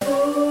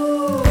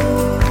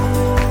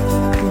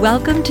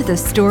Welcome to the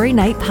Story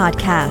Night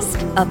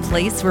Podcast, a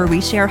place where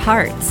we share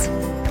hearts,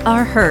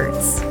 our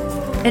hurts,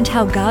 and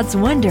how God's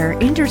wonder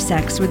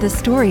intersects with the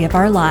story of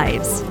our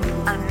lives.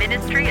 A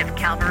ministry of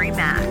Calvary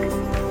Mac.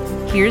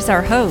 Here's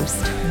our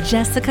host,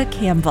 Jessica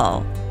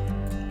Campbell.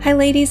 Hi,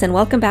 ladies, and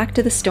welcome back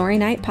to the Story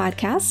Night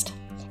Podcast.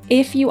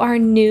 If you are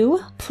new,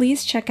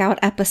 please check out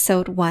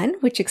episode 1,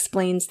 which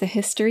explains the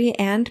history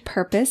and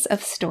purpose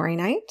of Story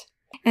Night.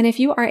 And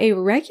if you are a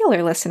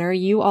regular listener,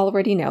 you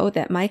already know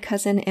that my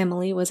cousin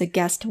Emily was a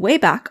guest way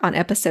back on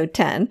episode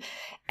 10,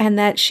 and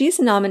that she's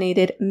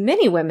nominated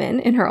many women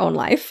in her own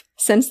life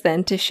since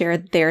then to share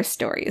their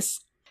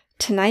stories.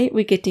 Tonight,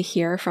 we get to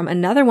hear from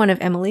another one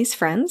of Emily's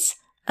friends,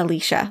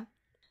 Alicia.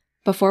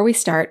 Before we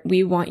start,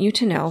 we want you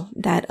to know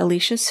that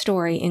Alicia's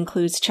story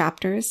includes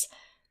chapters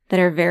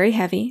that are very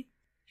heavy,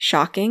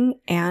 shocking,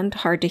 and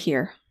hard to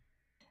hear.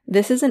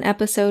 This is an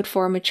episode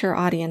for mature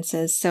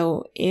audiences,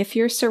 so if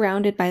you're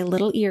surrounded by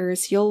little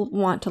ears, you'll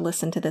want to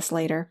listen to this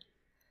later.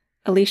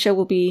 Alicia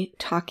will be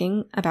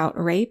talking about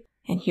rape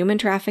and human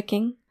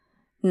trafficking,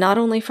 not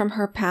only from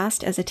her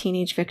past as a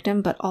teenage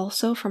victim, but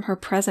also from her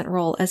present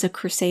role as a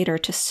crusader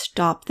to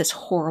stop this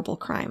horrible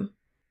crime.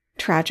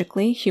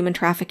 Tragically, human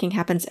trafficking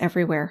happens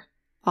everywhere,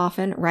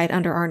 often right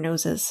under our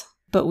noses,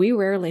 but we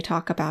rarely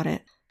talk about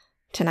it.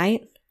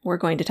 Tonight, we're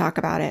going to talk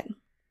about it.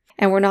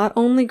 And we're not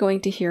only going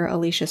to hear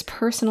Alicia's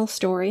personal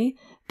story,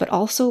 but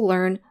also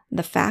learn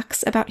the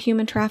facts about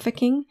human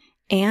trafficking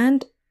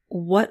and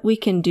what we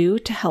can do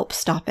to help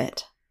stop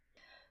it.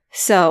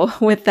 So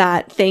with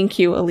that, thank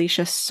you,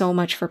 Alicia, so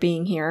much for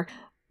being here.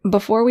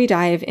 Before we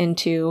dive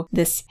into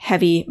this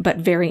heavy but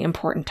very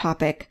important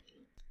topic,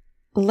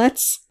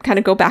 let's kind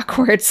of go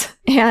backwards,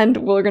 and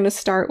we're going to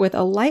start with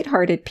a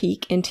lighthearted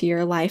peek into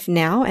your life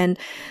now and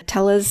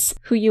tell us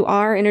who you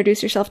are,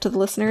 introduce yourself to the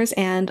listeners,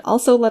 and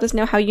also let us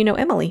know how you know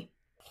Emily.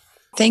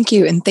 Thank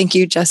you. And thank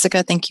you,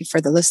 Jessica. Thank you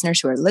for the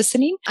listeners who are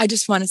listening. I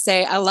just want to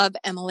say I love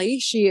Emily.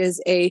 She is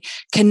a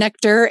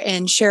connector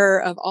and sharer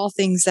of all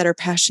things that are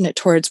passionate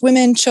towards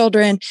women,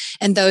 children,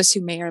 and those who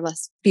may or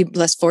be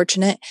less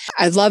fortunate.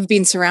 I love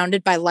being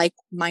surrounded by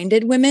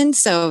like-minded women.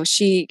 So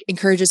she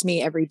encourages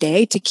me every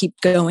day to keep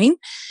going.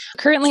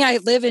 Currently, I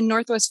live in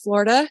Northwest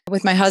Florida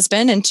with my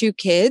husband and 2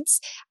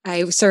 kids.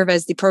 I serve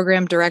as the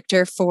program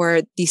director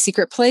for The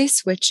Secret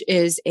Place, which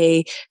is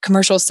a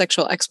commercial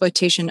sexual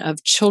exploitation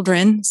of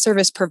children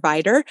service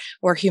provider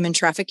or human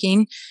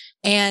trafficking.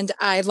 And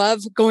I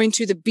love going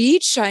to the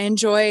beach. I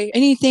enjoy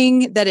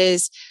anything that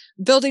is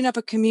building up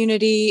a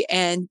community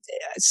and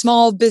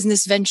small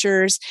business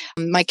ventures.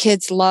 My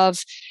kids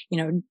love,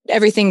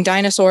 everything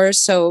dinosaurs.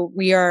 So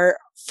we are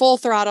full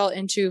throttle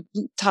into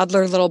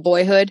toddler little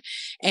boyhood,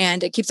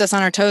 and it keeps us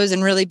on our toes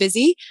and really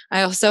busy.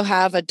 I also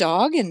have a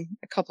dog and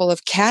a couple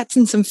of cats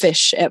and some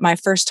fish at my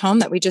first home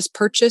that we just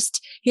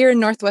purchased here in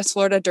Northwest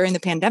Florida during the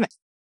pandemic.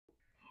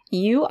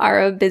 You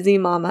are a busy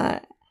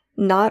mama,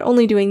 not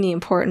only doing the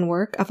important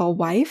work of a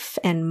wife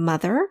and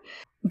mother,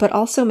 but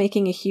also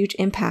making a huge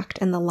impact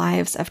in the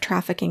lives of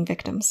trafficking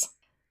victims.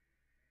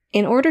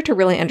 In order to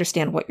really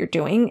understand what you're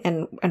doing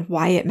and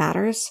why it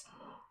matters,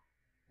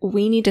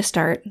 we need to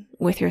start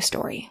with your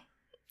story.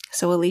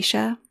 So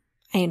Alicia,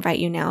 I invite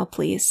you now,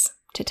 please,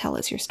 to tell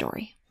us your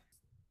story.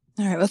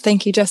 All right. Well,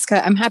 thank you,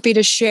 Jessica. I'm happy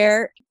to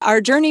share.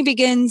 Our journey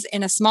begins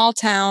in a small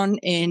town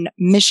in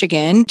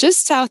Michigan,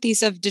 just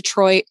southeast of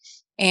Detroit,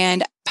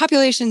 and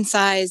population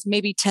size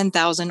maybe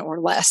 10,000 or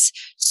less.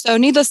 So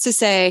needless to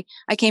say,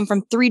 I came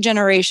from 3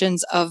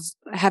 generations of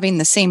having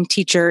the same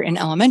teacher in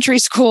elementary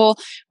school,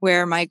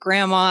 where my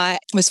grandma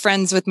was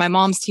friends with my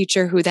mom's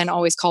teacher, who then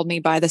always called me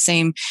by the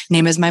same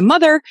name as my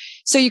mother.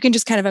 So you can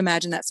just kind of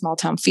imagine that small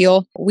town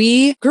feel.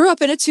 We grew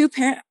up in a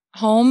 2-parent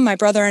home, my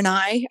brother and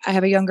I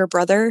have a younger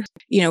brother.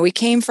 We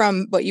came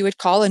from what you would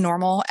call a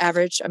normal,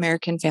 average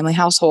American family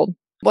household.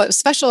 What was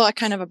special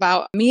kind of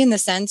about me in the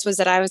sense was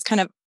that I was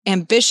kind of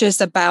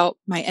ambitious about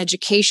my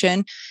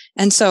education.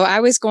 And so I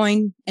was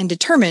going and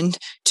determined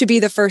to be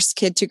the first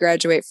kid to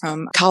graduate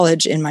from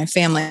college in my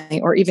family,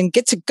 or even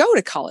get to go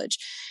to college.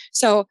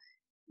 So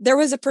there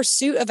was a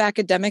pursuit of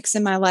academics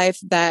in my life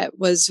that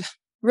was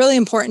really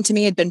important to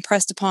me. It had been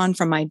pressed upon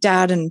from my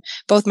dad, and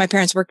both my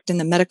parents worked in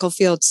the medical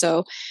field.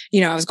 So,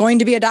 I was going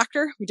to be a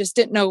doctor. We just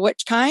didn't know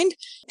which kind.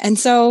 And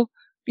so,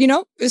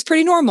 it was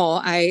pretty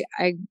normal. I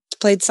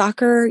played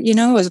soccer,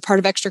 was a part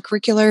of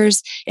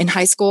extracurriculars. In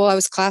high school, I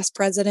was class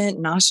president,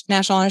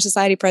 National Honor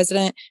Society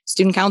president,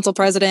 student council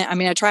president.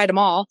 I tried them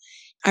all.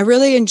 I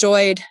really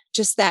enjoyed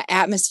just that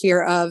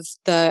atmosphere of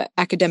the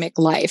academic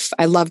life.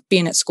 I loved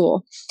being at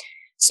school.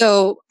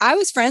 So I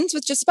was friends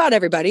with just about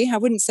everybody. I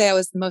wouldn't say I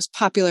was the most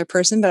popular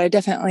person, but I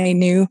definitely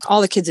knew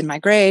all the kids in my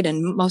grade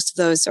and most of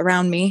those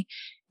around me.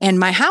 And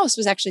my house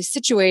was actually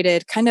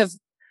situated kind of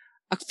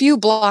a few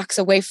blocks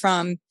away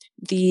from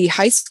the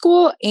high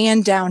school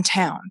and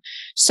downtown.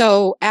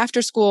 So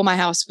after school, my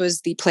house was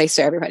the place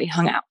where everybody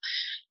hung out.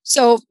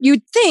 So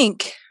you'd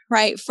think,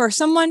 right, for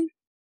someone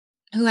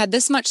who had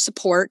this much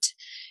support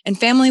and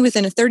family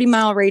within a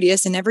 30-mile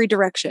radius in every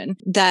direction,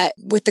 that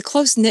with the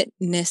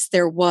close-knitness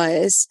there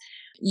was,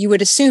 you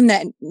would assume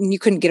that you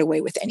couldn't get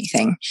away with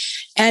anything.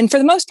 And for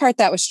the most part,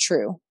 that was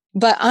true.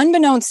 But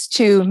unbeknownst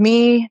to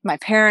me, my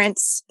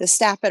parents, the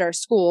staff at our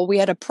school, we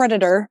had a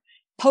predator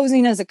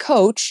posing as a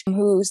coach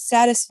who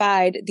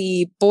satisfied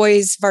the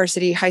boys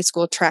varsity high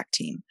school track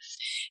team.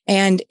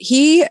 And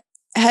he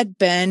had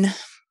been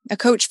a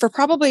coach for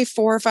probably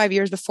 4 or 5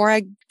 years before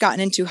I gotten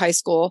into high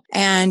school.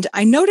 And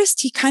I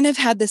noticed he kind of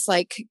had this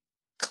like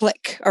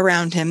clique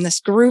around him, this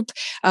group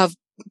of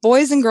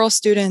boys and girls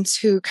students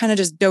who kind of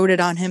just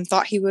doted on him,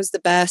 thought he was the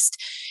best.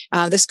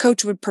 This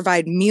coach would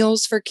provide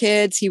meals for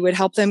kids. He would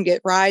help them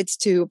get rides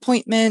to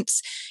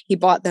appointments. He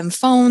bought them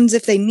phones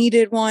if they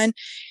needed one.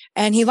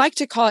 And he liked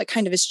to call it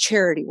kind of his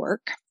charity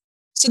work.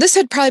 So this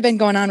had probably been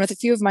going on with a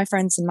few of my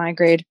friends in my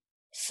grade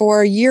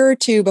for a year or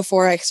two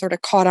before I sort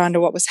of caught on to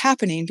what was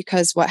happening,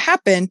 because what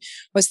happened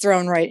was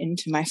thrown right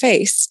into my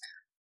face.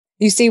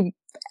 You see,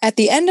 at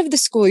the end of the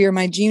school year,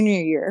 my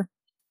junior year,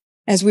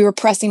 as we were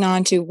pressing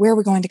on to where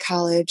we're going to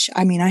college,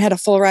 I mean, I had a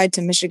full ride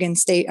to Michigan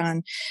State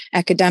on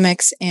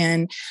academics,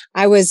 and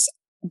I was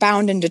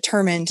bound and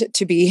determined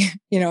to be,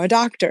 a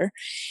doctor.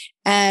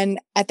 And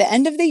at the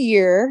end of the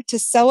year, to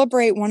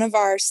celebrate one of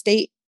our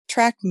state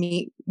track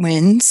meet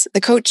wins,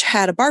 the coach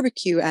had a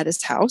barbecue at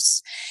his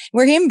house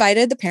where he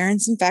invited the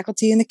parents and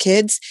faculty and the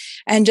kids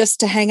and just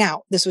to hang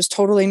out. This was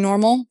totally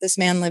normal. This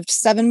man lived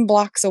 7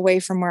 blocks away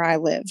from where I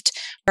lived.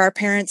 Our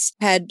parents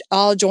had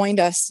all joined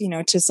us,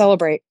 to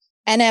celebrate.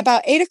 And at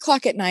about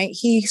 8:00 at night,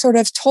 he sort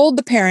of told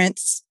the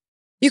parents,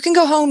 "You can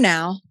go home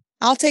now.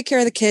 I'll take care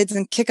of the kids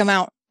and kick them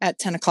out at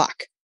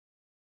 10:00.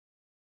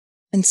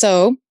 And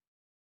so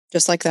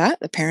just like that,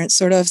 the parents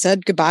sort of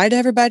said goodbye to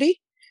everybody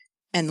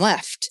and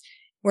left,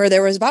 where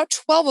there was about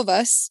 12 of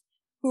us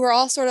who were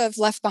all sort of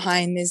left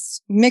behind,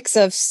 this mix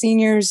of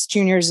seniors,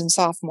 juniors, and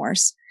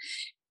sophomores.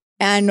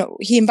 And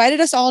he invited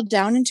us all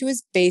down into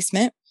his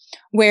basement,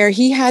 where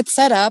he had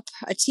set up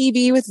a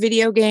TV with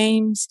video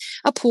games,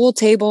 a pool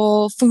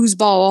table,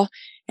 foosball,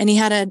 and he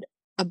had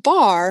a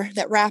bar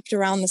that wrapped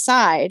around the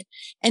side.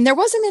 And there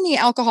wasn't any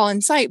alcohol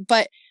in sight,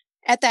 but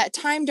at that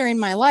time during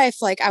my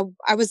life, like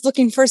I was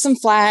looking for some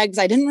flags.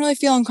 I didn't really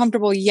feel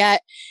uncomfortable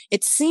yet.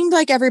 It seemed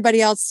like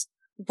everybody else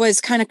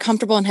was kind of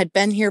comfortable and had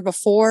been here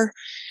before.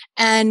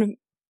 And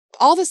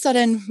all of a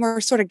sudden,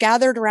 we're sort of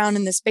gathered around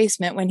in this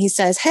basement when he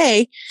says,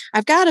 "Hey,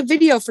 I've got a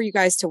video for you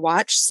guys to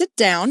watch. Sit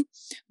down,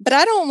 but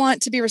I don't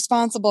want to be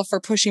responsible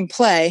for pushing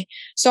play.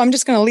 So I'm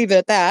just going to leave it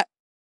at that,"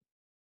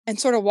 and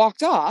sort of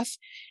walked off.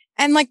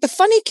 And like the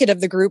funny kid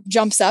of the group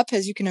jumps up,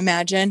 as you can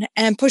imagine,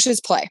 and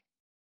pushes play.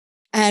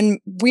 And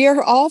we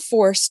are all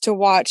forced to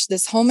watch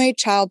this homemade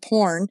child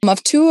porn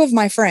of 2 of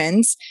my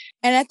friends.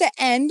 And at the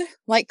end,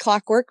 like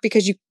clockwork,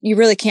 because you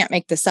really can't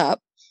make this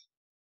up,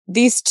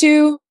 these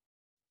 2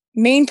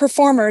 main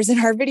performers in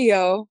our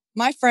video,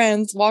 my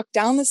friends, walked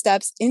down the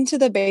steps into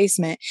the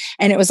basement,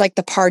 and it was like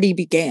the party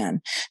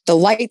began. The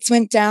lights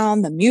went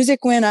down, the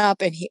music went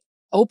up, and he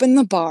opened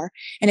the bar.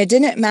 And it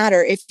didn't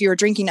matter if you were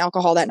drinking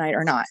alcohol that night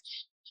or not.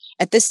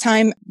 At this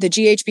time, the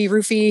GHB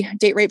roofie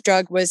date rape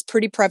drug was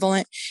pretty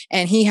prevalent,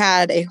 and he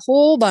had a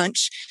whole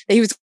bunch that he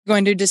was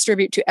going to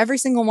distribute to every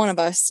single one of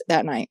us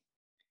that night.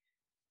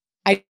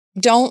 I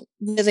don't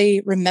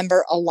really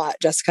remember a lot,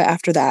 Jessica,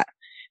 after that.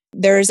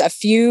 There's a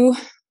few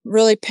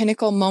really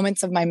pinnacle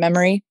moments of my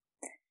memory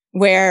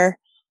where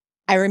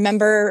I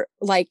remember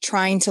like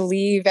trying to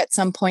leave at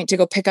some point to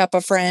go pick up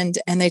a friend,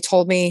 and they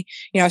told me,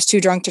 I was too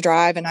drunk to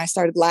drive, and I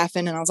started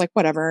laughing and I was like,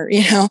 whatever,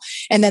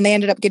 and then they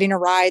ended up getting a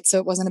ride. So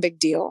it wasn't a big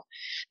deal.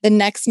 The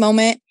next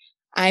moment,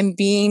 I'm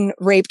being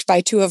raped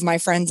by 2 of my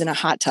friends in a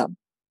hot tub.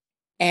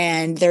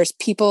 And there's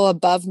people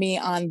above me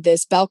on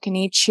this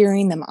balcony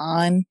cheering them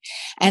on.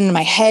 And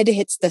my head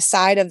hits the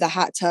side of the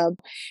hot tub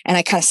and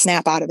I kind of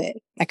snap out of it.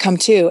 I come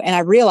to and I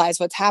realize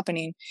what's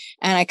happening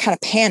and I kind of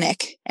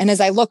panic. And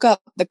as I look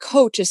up, the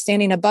coach is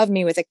standing above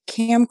me with a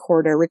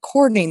camcorder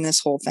recording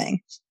this whole thing.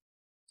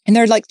 And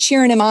they're like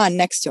cheering him on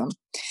next to him.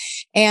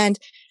 And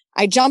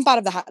I jump out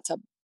of the hot tub.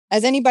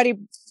 As anybody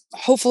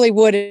hopefully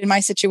would in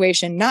my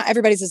situation, not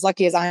everybody's as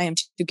lucky as I am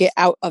to get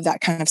out of that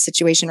kind of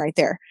situation right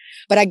there.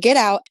 But I get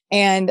out,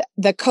 and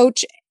the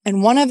coach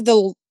and one of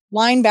the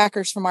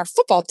linebackers from our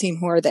football team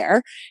who are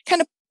there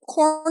kind of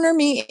corner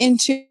me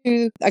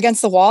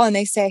against the wall. And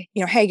they say,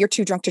 "Hey, you're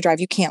too drunk to drive.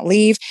 You can't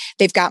leave."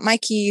 They've got my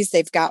keys.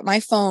 They've got my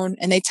phone.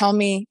 And they tell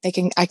me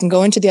I can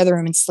go into the other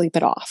room and sleep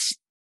it off.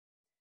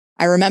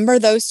 I remember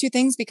those 2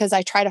 things because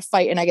I try to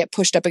fight and I get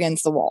pushed up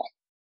against the wall.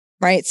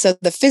 Right. So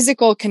the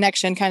physical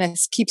connection kind of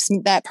keeps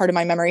that part of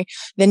my memory.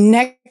 The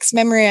next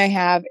memory I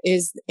have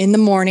is in the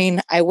morning,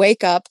 I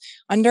wake up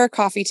under a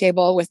coffee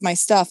table with my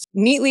stuff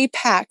neatly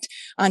packed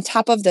on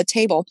top of the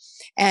table,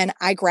 and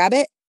I grab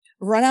it,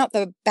 run out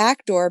the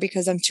back door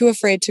because I'm too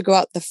afraid to go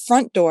out the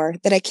front door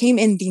that I came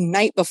in the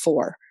night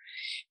before.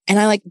 And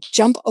I like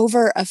jump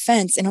over a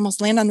fence and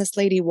almost land on this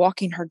lady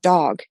walking her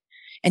dog.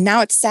 And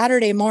now it's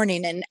Saturday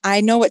morning and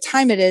I know what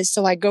time it is.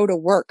 So I go to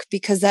work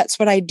because that's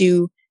what I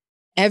do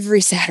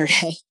every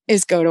Saturday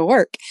is go to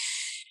work.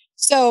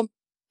 So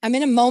I'm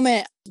in a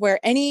moment where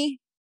any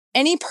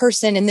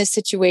person in this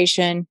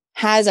situation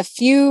has a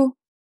few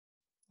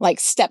like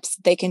steps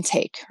they can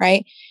take,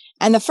 right?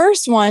 And the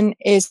first one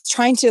is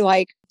trying to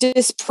like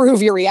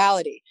disprove your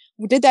reality.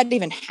 Did that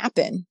even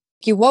happen?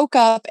 You woke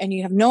up and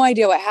you have no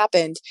idea what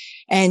happened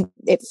and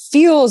it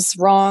feels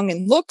wrong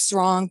and looks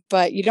wrong,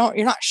 but you're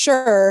not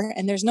sure.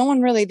 And there's no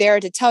one really there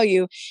to tell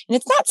you. And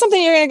it's not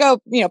something you're going to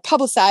go,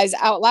 publicize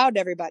out loud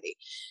to everybody.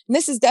 And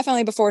this is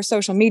definitely before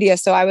social media.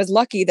 So I was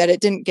lucky that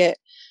it didn't get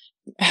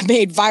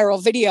made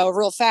viral video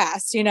real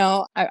fast.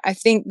 I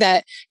think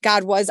that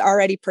God was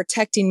already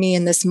protecting me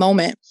in this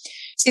moment.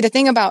 See, the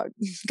thing about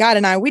God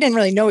and I, we didn't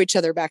really know each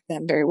other back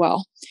then very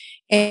well.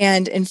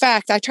 And in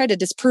fact, I tried to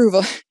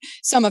disprove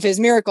some of his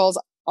miracles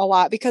a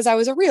lot because I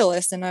was a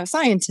realist and a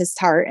scientist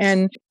heart.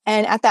 And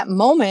at that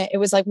moment, it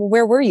was like, well,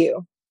 where were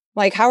you?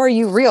 Like, how are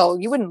you real?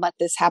 You wouldn't let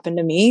this happen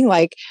to me.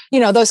 Like,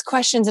 those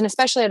questions, and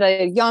especially at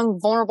a young,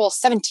 vulnerable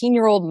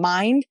 17-year-old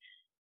mind,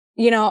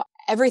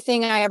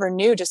 everything I ever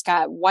knew just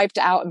got wiped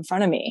out in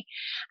front of me.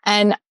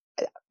 And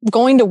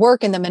going to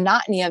work in the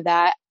monotony of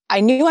that, I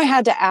knew I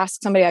had to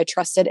ask somebody I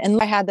trusted.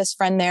 And I had this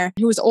friend there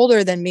who was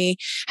older than me,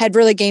 had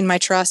really gained my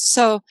trust.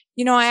 So,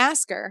 I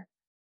asked her,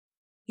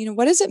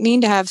 what does it mean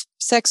to have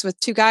sex with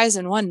two guys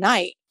in one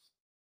night?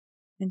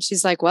 And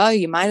she's like, well,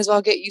 you might as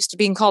well get used to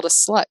being called a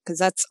slut because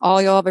that's all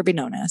you'll ever be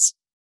known as.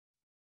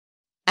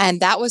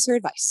 And that was her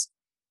advice.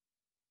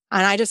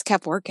 And I just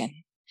kept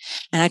working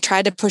and I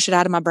tried to push it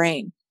out of my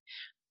brain.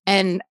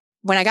 And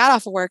when I got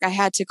off of work, I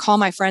had to call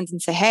my friends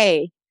and say,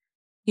 hey,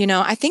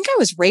 I think I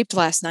was raped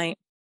last night.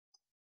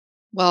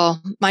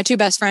 Well, my two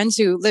best friends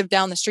who lived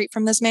down the street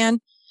from this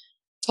man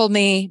told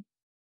me,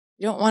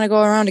 you don't want to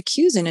go around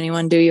accusing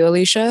anyone, do you,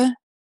 Alicia?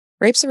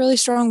 Rape's a really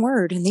strong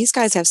word. And these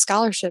guys have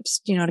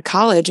scholarships, to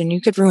college, and you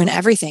could ruin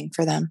everything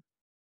for them.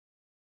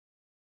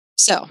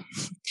 So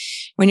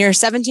when you're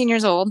 17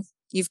 years old,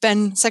 you've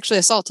been sexually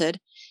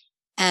assaulted,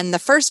 and the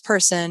first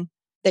person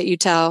that you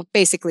tell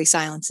basically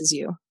silences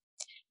you.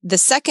 The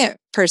second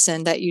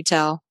person that you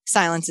tell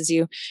silences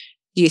you.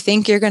 Do you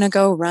think you're going to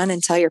go run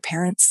and tell your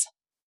parents?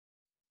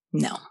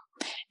 No.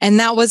 And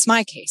that was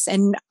my case.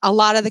 And a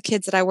lot of the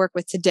kids that I work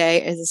with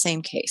today is the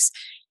same case.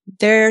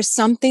 There's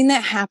something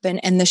that happened,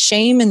 and the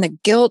shame and the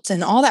guilt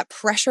and all that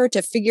pressure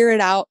to figure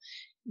it out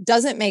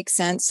doesn't make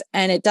sense.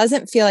 And it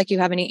doesn't feel like you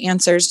have any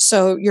answers.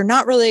 So you're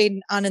not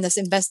really on in this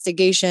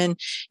investigation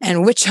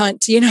and witch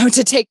hunt,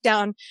 to take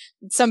down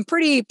some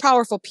pretty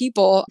powerful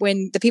people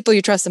when the people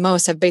you trust the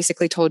most have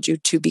basically told you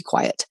to be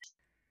quiet.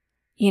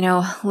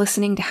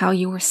 Listening to how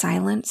you were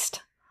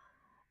silenced,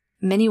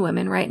 many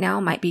women right now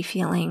might be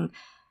feeling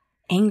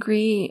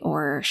angry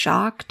or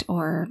shocked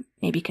or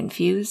maybe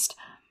confused.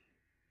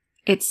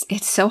 It's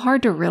so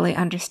hard to really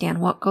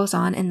understand what goes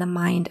on in the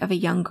mind of a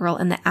young girl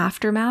in the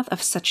aftermath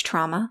of such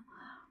trauma.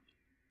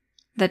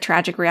 The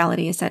tragic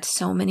reality is that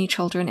so many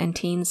children and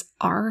teens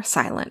are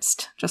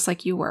silenced, just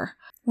like you were,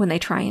 when they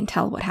try and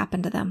tell what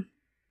happened to them.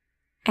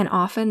 And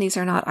often these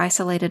are not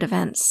isolated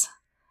events,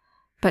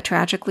 but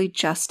tragically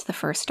just the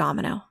first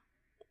domino.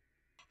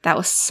 That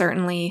was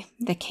certainly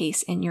the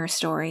case in your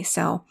story.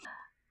 So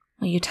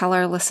will you tell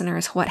our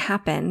listeners what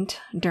happened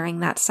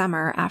during that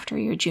summer after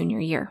your junior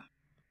year?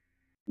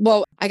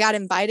 Well, I got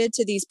invited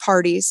to these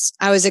parties.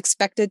 I was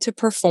expected to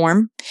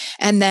perform.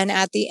 And then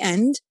at the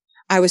end,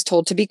 I was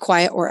told to be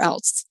quiet or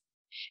else.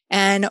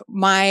 And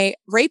my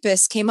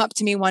rapist came up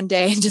to me one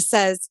day and just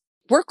says,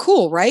 we're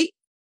cool, right?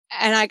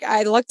 And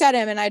I looked at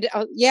him and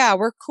yeah,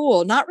 we're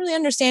cool. Not really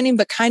understanding,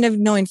 but kind of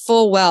knowing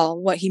full well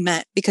what he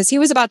meant, because he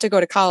was about to go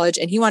to college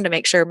and he wanted to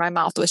make sure my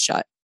mouth was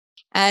shut.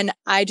 And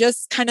I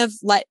just kind of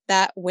let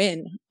that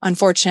win.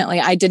 Unfortunately,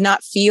 I did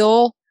not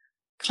feel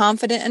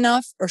confident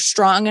enough or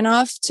strong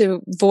enough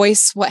to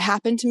voice what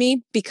happened to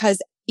me,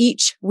 because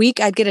each week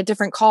I'd get a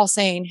different call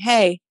saying,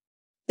 hey,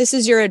 this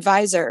is your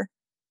advisor.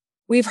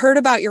 We've heard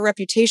about your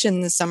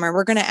reputation this summer.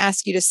 We're going to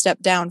ask you to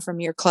step down from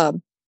your club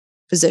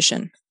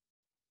position.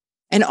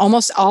 And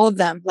almost all of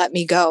them let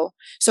me go.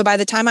 So by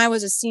the time I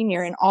was a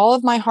senior, and all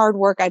of my hard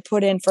work I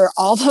put in for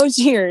all those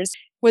years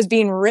was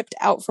being ripped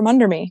out from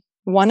under me,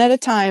 one at a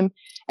time,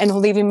 and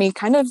leaving me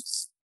kind of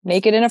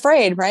naked and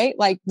afraid, right?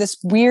 Like this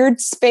weird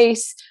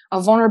space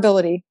of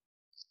vulnerability.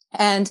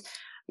 And,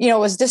 what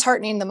was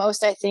disheartening the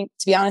most, I think,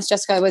 to be honest,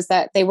 Jessica, was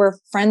that they were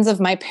friends of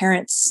my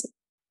parents,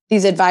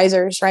 these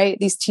advisors, right?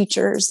 These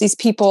teachers, these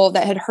people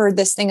that had heard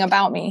this thing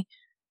about me.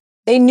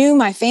 They knew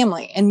my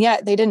family, and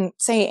yet they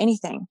didn't say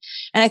anything.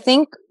 And I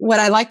think what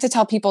I like to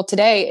tell people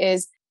today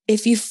is,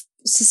 if you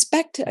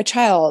suspect a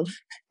child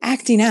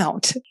acting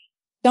out,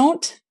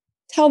 don't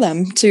tell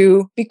them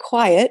to be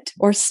quiet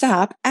or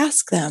stop.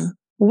 Ask them,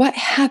 what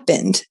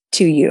happened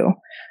to you?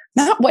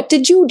 Not what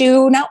did you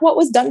do? Not what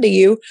was done to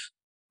you.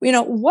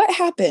 What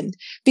happened?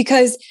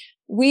 Because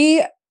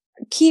we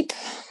keep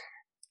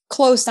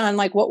close on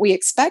like what we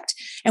expect.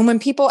 And when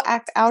people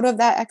act out of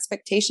that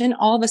expectation,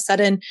 all of a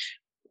sudden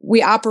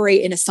we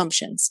operate in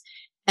assumptions.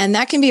 And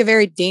that can be a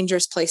very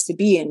dangerous place to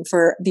be in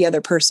for the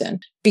other person,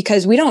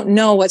 because we don't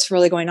know what's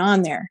really going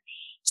on there.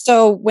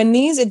 So when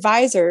these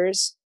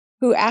advisors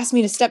who asked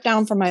me to step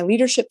down from my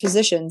leadership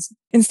positions.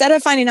 Instead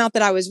of finding out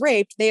that I was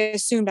raped, they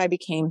assumed I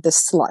became the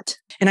slut.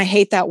 And I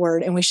hate that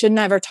word. And we should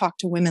never talk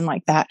to women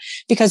like that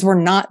because we're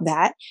not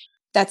that.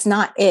 That's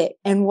not it.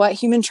 And what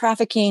human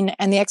trafficking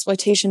and the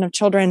exploitation of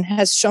children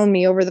has shown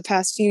me over the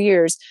past few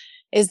years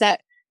is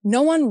that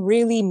no one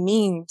really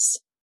means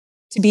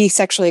to be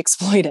sexually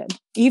exploited.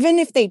 Even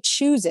if they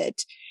choose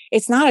it,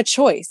 it's not a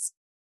choice.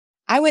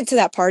 I went to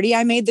that party.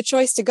 I made the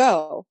choice to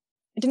go.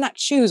 I did not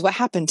choose what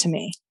happened to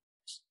me,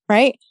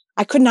 right?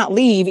 I could not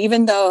leave,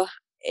 even though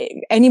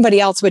anybody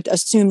else would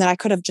assume that I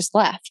could have just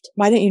left.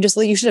 Why didn't you just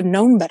leave? You should have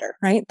known better,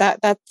 right?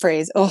 That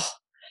phrase, oh,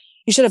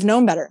 you should have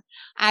known better.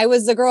 I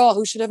was the girl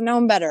who should have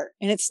known better.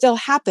 And it still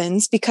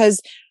happens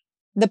because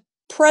the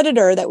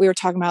predator that we were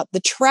talking about,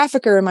 the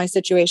trafficker in my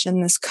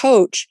situation, this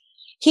coach,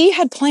 he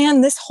had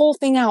planned this whole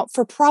thing out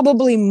for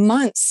probably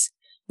months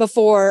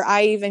before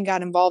I even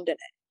got involved in it.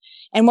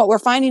 And what we're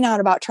finding out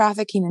about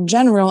trafficking in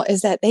general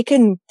is that they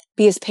can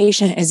be as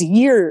patient as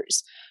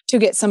years to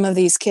get some of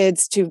these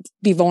kids to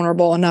be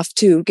vulnerable enough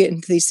to get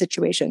into these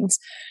situations.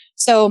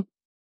 So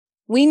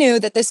we knew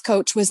that this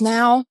coach was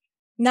now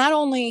not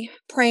only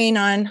preying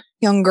on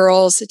young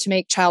girls to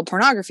make child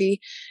pornography,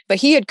 but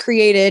he had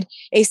created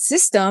a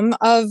system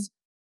of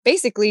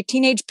basically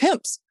teenage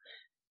pimps.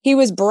 He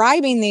was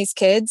bribing these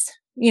kids,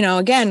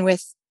 again,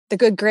 with the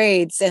good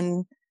grades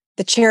and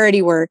the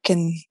charity work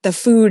and the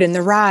food and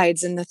the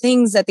rides and the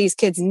things that these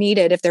kids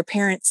needed if their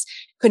parents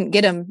couldn't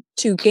get them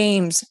to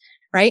games,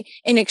 right?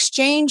 In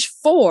exchange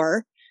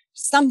for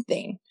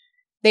something,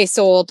 they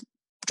sold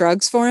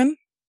drugs for him.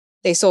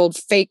 They sold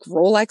fake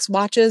Rolex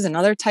watches and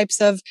other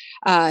types of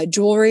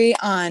jewelry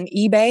on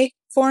eBay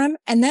for him.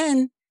 And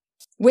then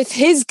with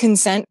his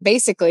consent,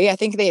 basically, I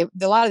think a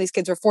lot of these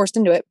kids were forced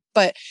into it,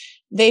 but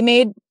they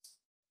made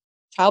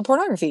child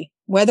pornography,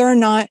 whether or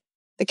not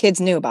the kids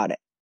knew about it.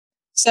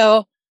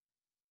 So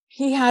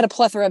he had a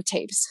plethora of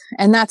tapes,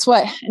 and that's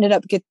what ended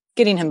up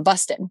getting him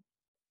busted.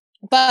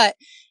 But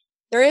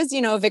there is,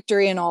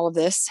 victory in all of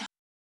this.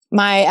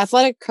 My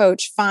athletic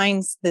coach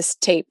finds this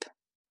tape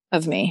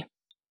of me.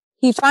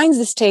 He finds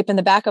this tape in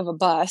the back of a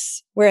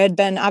bus where it had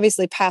been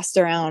obviously passed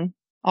around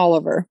all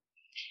over.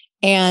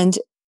 And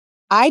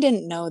I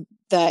didn't know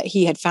that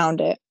he had found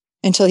it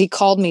until he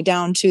called me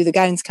down to the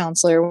guidance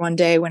counselor one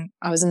day when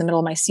I was in the middle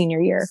of my senior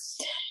year.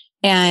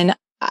 And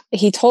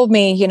he told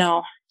me,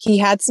 he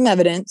had some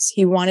evidence.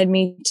 He wanted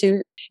me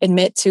to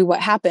admit to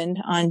what happened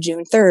on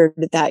June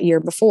 3rd that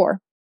year before.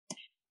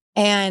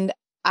 And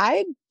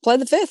I pled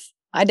the fifth.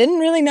 I didn't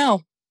really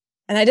know.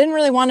 And I didn't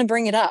really want to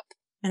bring it up.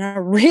 And I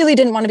really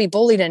didn't want to be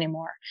bullied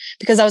anymore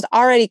because I was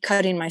already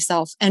cutting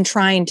myself and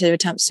trying to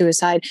attempt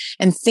suicide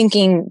and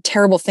thinking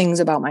terrible things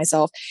about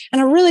myself.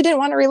 And I really didn't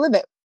want to relive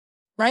it,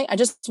 right? I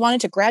just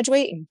wanted to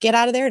graduate and get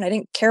out of there. And I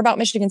didn't care about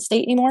Michigan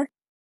State anymore.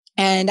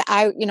 And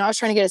I was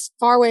trying to get as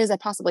far away as I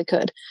possibly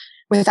could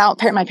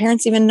without my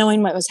parents even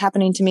knowing what was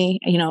happening to me.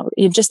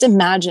 You just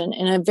imagine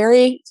in a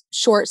very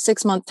short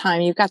 6-month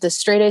time, you've got this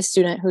straight A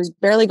student who's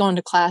barely going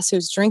to class,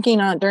 who's drinking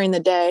during the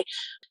day.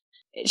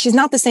 She's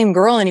not the same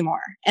girl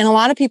anymore. And a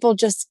lot of people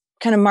just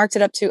kind of marked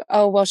it up to,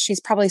 oh, well, she's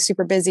probably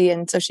super busy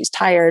and so she's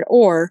tired,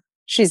 or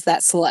she's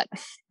that slut,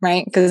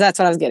 right? Because that's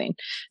what I was getting.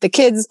 The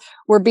kids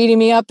were beating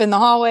me up in the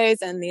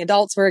hallways and the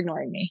adults were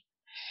ignoring me.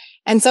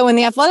 And so when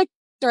the athletic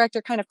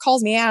director kind of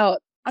calls me out,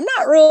 I'm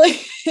not really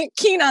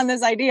keen on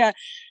this idea,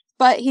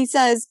 but he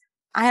says,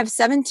 I have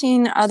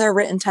 17 other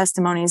written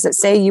testimonies that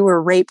say you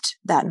were raped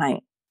that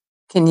night.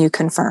 Can you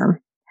confirm?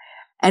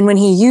 And when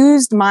he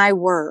used my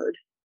word,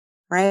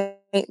 right?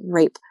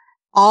 Rape.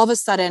 All of a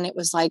sudden it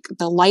was like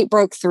the light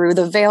broke through,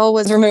 the veil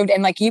was removed,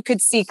 and like you could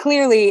see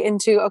clearly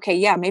into, okay,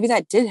 yeah, maybe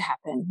that did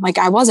happen. Like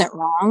I wasn't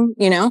wrong,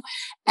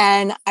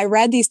 And I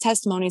read these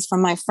testimonies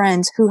from my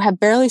friends who have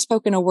barely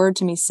spoken a word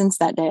to me since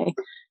that day.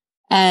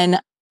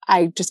 And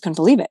I just couldn't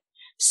believe it.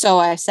 So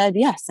I said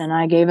yes. And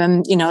I gave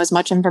him, as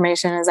much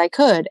information as I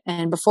could.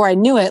 And before I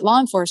knew it, law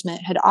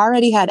enforcement had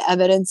already had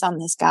evidence on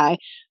this guy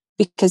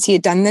because he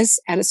had done this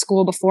at a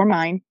school before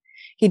mine.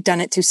 He'd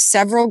done it to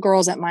several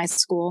girls at my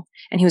school,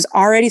 and he was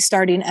already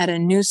starting at a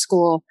new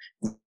school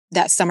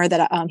that summer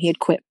that he had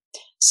quit.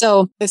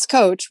 So this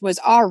coach was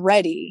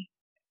already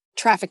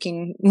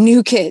trafficking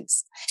new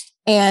kids.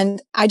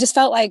 And I just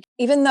felt like,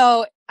 even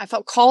though I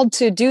felt called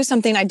to do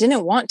something I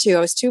didn't want to,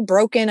 I was too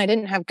broken. I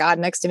didn't have God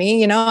next to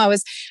me. I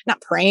was not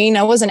praying.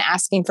 I wasn't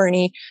asking for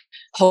any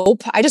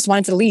hope. I just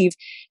wanted to leave.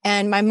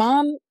 And my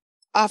mom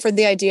offered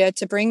the idea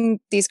to bring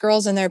these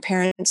girls and their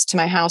parents to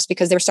my house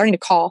because they were starting to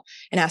call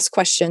and ask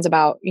questions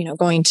about,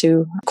 going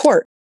to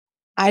court.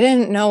 I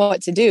didn't know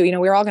what to do. We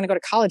were all going to go to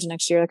college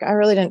next year. Like I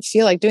really didn't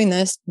feel like doing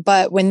this.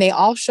 But when they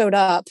all showed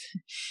up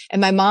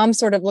and my mom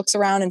sort of looks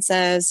around and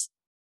says,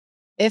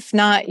 if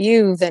not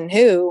you, then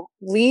who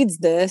leads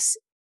this,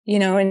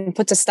 and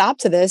puts a stop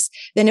to this,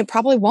 then it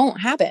probably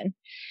won't happen.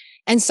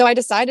 And so I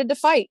decided to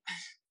fight.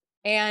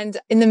 And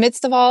in the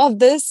midst of all of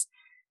this,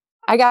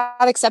 I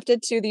got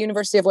accepted to the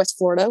University of West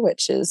Florida,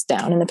 which is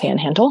down in the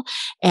Panhandle.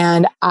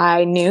 And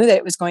I knew that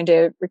it was going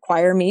to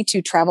require me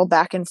to travel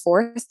back and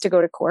forth to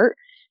go to court.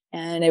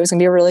 And it was going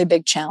to be a really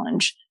big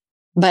challenge.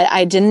 but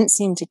I didn't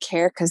seem to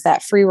care because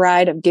that free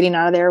ride of getting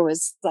out of there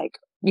was like,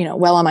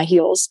 well on my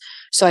heels.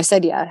 So I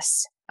said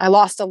yes. I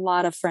lost a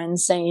lot of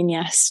friends saying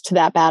yes to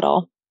that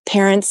battle.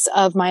 Parents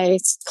of my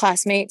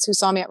classmates who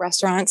saw me at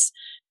restaurants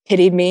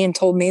pitied me and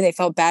told me they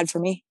felt bad for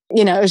me.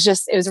 It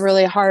was a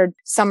really hard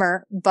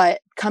summer,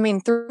 but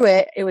coming through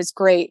it, it was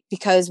great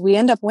because we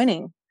end up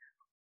winning.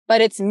 But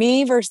it's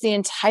me versus the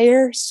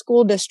entire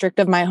school district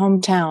of my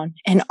hometown.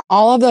 And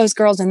all of those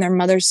girls and their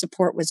mother's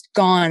support was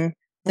gone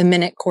the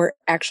minute court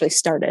actually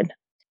started.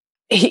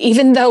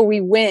 Even though we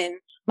win,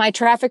 my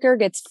trafficker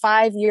gets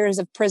 5 years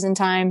of prison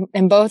time,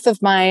 and both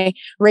of my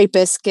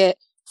rapists get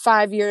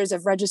 5 years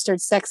of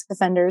registered sex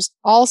offenders,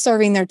 all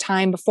serving their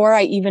time before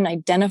I even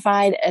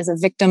identified as a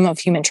victim of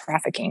human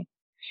trafficking,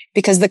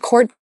 because the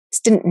courts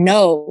didn't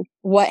know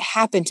what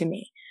happened to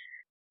me.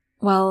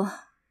 Well,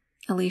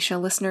 Alicia,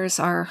 listeners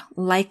are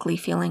likely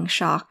feeling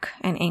shock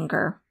and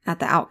anger at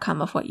the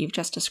outcome of what you've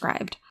just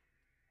described.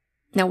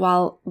 Now,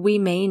 while we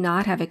may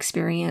not have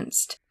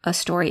experienced a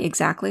story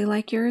exactly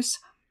like yours,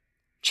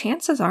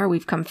 chances are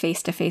we've come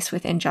face to face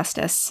with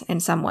injustice in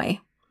some way.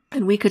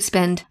 And we could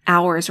spend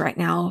hours right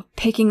now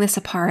picking this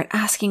apart,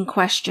 asking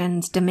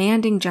questions,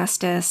 demanding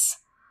justice.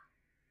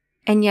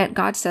 And yet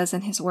God says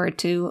in His Word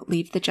to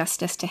leave the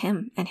justice to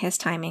Him and His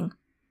timing.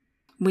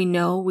 We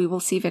know we will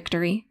see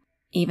victory,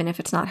 even if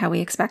it's not how we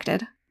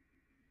expected.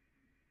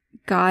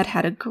 God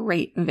had a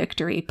great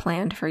victory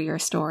planned for your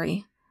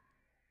story,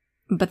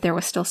 but there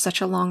was still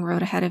such a long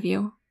road ahead of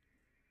you.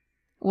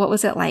 What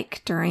was it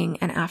like during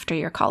and after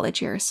your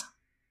college years?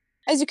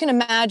 As you can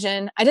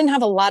imagine, I didn't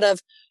have a lot of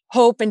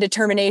hope and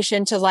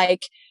determination to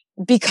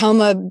become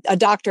a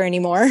doctor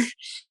anymore.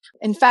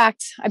 In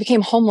fact, I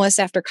became homeless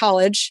after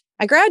college.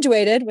 I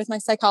graduated with my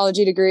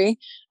psychology degree.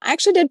 I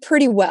actually did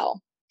pretty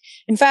well.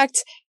 In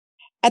fact,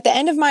 at the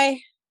end of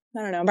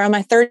around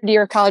my third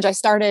year of college, I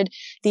started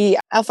the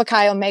Alpha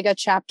Chi Omega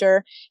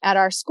chapter at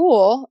our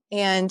school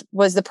and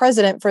was the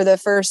president for the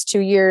first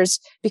 2 years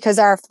because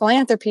our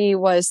philanthropy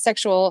was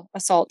sexual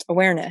assault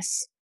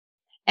awareness.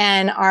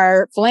 And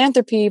our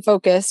philanthropy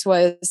focus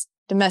was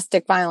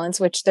domestic violence,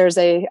 which there's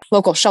a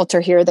local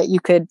shelter here that you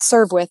could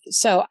serve with.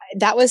 So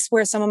that was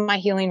where some of my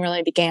healing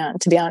really began,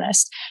 to be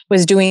honest,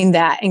 was doing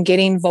that and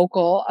getting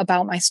vocal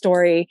about my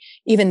story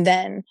even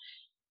then.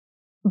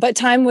 But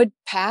time would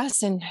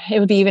pass and it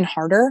would be even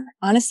harder,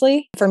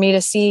 honestly, for me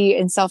to see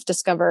and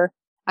self-discover.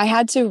 I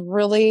had to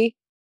really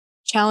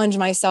challenge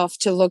myself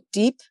to look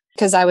deep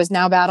because I was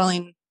now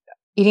battling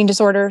eating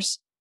disorders.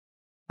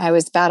 I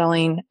was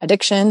battling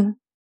addiction,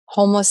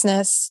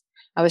 homelessness.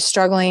 I was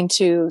struggling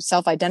to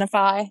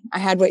self-identify. I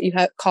had what you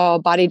call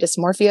body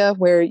dysmorphia,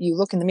 where you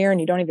look in the mirror and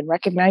you don't even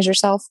recognize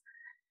yourself.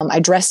 I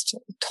dressed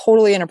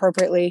totally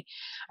inappropriately.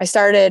 I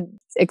started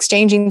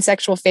exchanging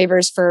sexual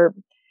favors for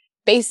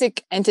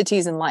basic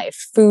entities in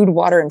life, food,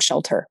 water, and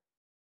shelter.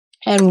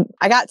 And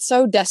I got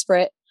so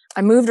desperate.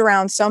 I moved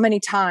around so many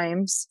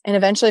times and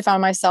eventually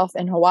found myself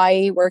in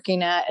Hawaii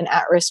working at an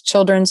at-risk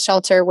children's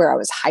shelter where I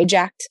was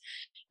hijacked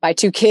by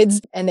 2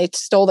 kids and they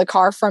stole the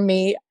car from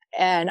me.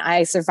 And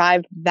I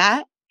survived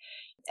that.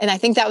 And I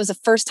think that was the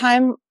first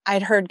time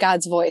I'd heard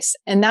God's voice.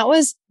 And that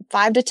was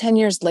 5 to 10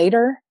 years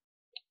later.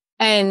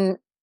 And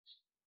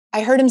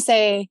I heard Him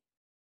say,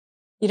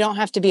 you don't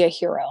have to be a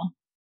hero.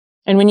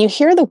 And when you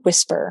hear the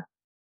whisper,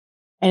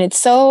 and it's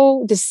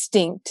so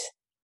distinct,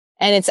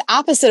 and it's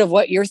opposite of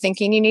what you're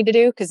thinking you need to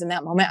do, because in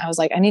that moment I was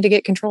like, I need to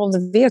get control of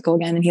the vehicle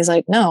again. And He's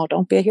like, no,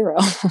 don't be a hero.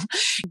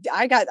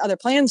 I got other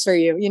plans for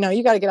you. You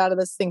got to get out of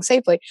this thing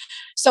safely.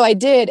 So I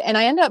did. And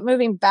I ended up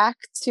moving back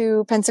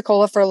to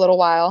Pensacola for a little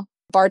while,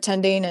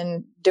 bartending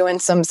and doing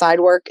some side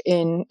work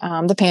in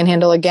the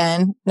Panhandle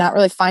again, not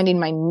really finding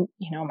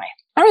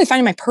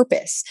my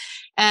purpose.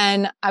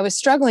 And I was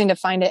struggling to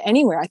find it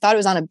anywhere. I thought it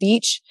was on a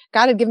beach.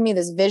 God had given me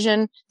this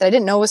vision that I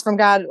didn't know was from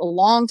God a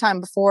long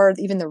time before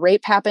even the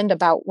rape happened,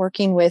 about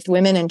working with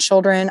women and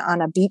children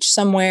on a beach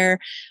somewhere,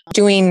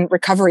 doing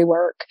recovery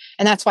work.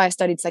 And that's why I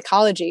studied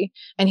psychology.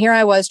 And here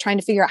I was trying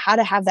to figure out how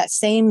to have that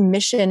same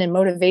mission and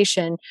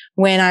motivation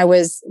when I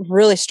was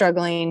really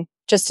struggling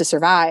just to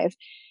survive.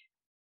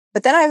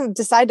 But then I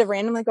decided to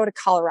randomly go to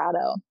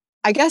Colorado.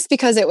 I guess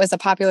because it was a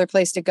popular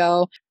place to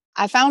go.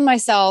 I found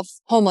myself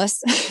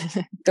homeless,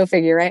 go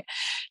figure, right?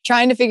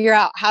 Trying to figure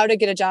out how to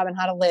get a job and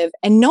how to live,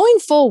 and knowing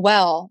full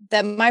well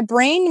that my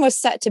brain was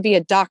set to be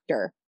a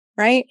doctor,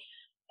 right?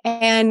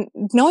 And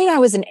knowing I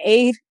was an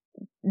A,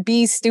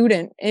 B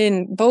student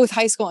in both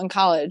high school and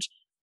college.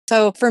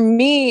 So for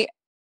me,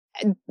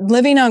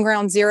 living on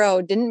ground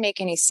zero didn't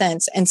make any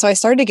sense. And so I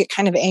started to get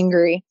kind of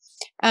angry.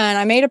 And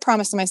I made a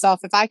promise to myself,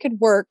 if I could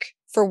work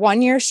for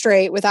 1 year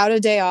straight without a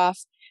day off,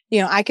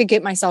 I could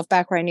get myself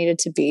back where I needed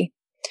to be.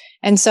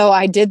 And so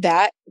I did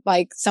that.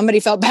 Somebody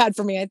felt bad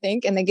for me, I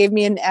think, and they gave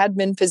me an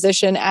admin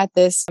position at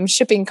this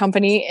shipping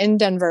company in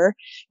Denver,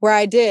 where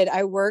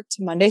I worked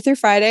Monday through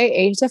Friday,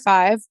 8 to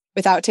 5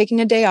 without taking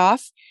a day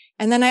off.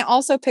 And then I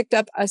also picked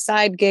up a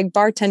side gig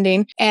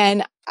bartending,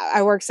 and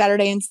I worked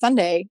Saturday and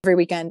Sunday every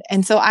weekend.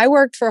 And so I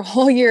worked for a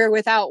whole year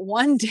without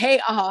one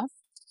day off.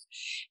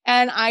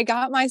 And I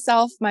got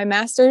myself my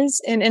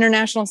master's in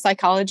international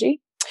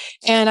psychology.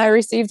 And I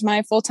received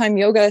my full-time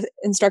yoga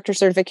instructor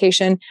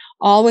certification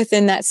all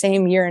within that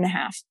same year and a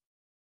half.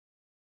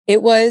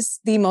 It was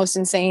the most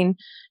insane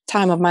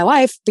time of my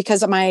life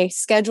because my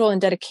schedule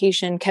and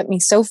dedication kept me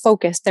so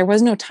focused. There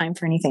was no time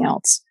for anything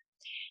else.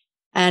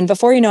 And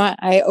before you know it,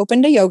 I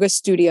opened a yoga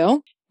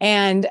studio.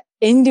 And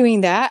in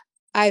doing that,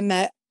 I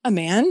met a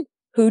man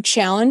who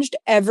challenged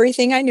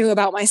everything I knew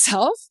about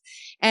myself.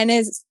 And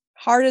as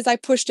hard as I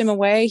pushed him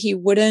away, he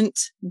wouldn't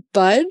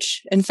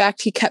budge. In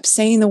fact, he kept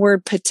saying the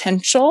word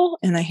potential,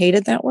 and I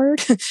hated that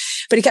word,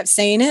 but he kept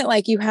saying it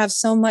like, you have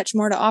so much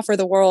more to offer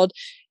the world.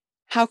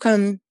 How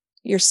come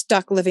you're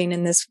stuck living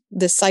in this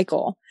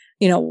cycle?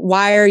 You know,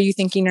 why are you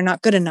thinking you're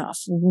not good enough?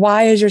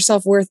 Why is your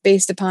self-worth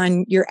based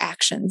upon your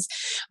actions?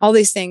 All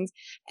these things.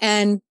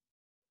 And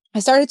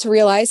I started to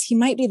realize he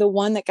might be the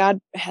one that God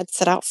had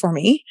set out for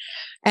me.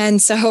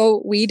 And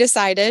so we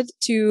decided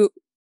to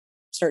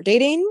start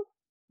dating.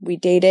 We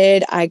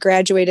dated. I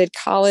graduated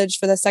college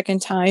for the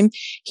second time.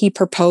 He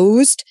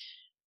proposed.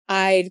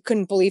 I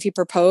couldn't believe he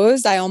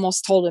proposed. I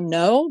almost told him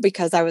no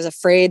because I was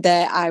afraid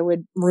that I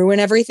would ruin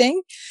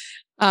everything.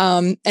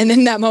 And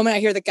then that moment I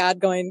hear the God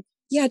going,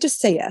 yeah, just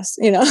say yes,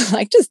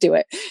 like just do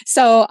it.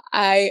 So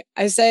I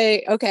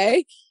say,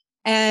 okay.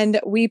 And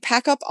we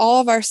pack up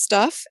all of our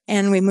stuff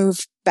and we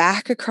move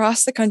back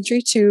across the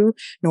country to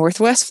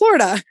Northwest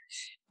Florida.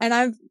 And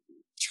I'm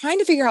trying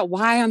to figure out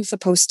why I'm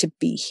supposed to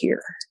be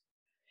here.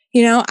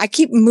 I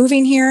keep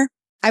moving here.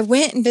 I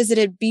went and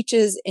visited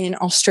beaches in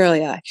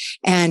Australia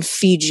and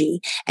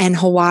Fiji and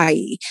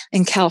Hawaii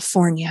and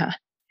California.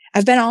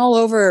 I've been all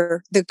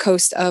over the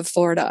coast of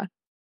Florida,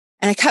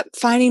 and I kept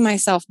finding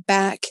myself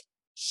back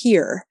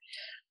here.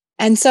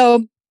 And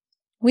so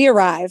we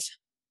arrive.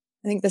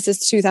 I think this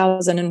is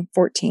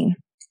 2014.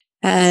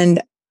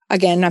 And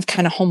again, I'm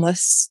kind of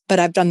homeless, but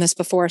I've done this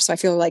before. So I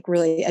feel like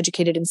really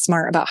educated and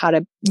smart about how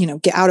to,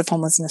 get out of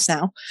homelessness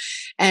now.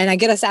 And I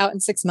get us out in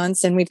 6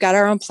 months and we've got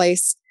our own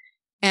place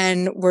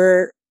and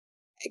we're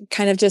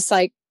kind of just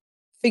like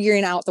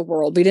figuring out the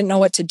world. We didn't know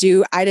what to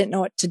do. I didn't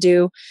know what to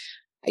do.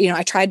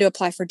 I tried to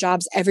apply for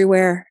jobs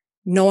everywhere.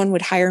 No one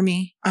would hire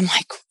me. I'm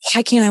like,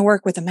 why can't I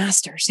work with a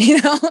master's?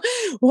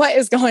 What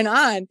is going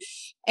on?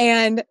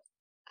 And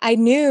I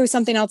knew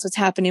something else was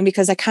happening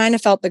because I kind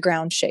of felt the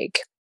ground shake.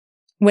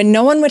 When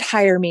no one would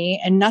hire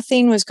me and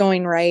nothing was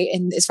going right,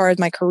 and as far as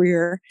my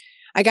career,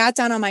 I got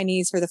down on my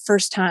knees for the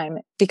first time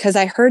because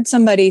I heard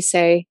somebody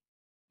say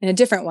in a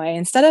different way,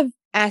 instead of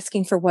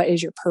asking for what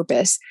is your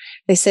purpose,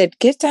 they said,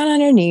 get down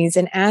on your knees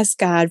and ask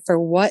God for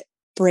what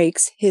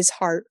breaks his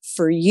heart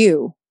for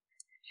you.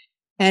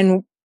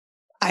 And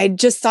I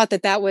just thought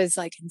that was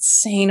like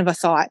insane of a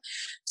thought.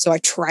 So I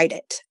tried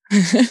it.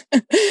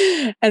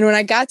 And when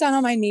I got down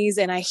on my knees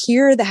and I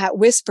hear that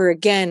whisper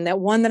again, that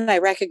one that I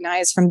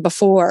recognized from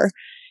before,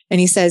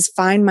 and he says,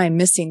 find my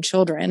missing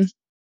children.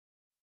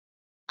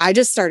 I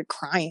just started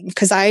crying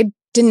because I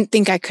didn't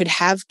think I could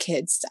have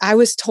kids. I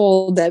was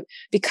told that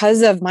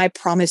because of my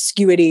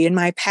promiscuity in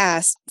my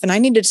past, and I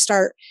needed to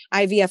start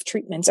IVF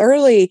treatments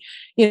early,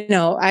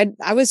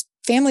 I was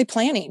family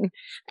planning,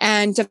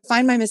 and to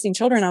find my missing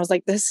children, I was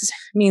like, this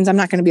means I'm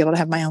not going to be able to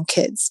have my own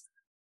kids.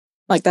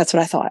 Like, that's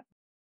what I thought.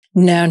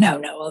 No,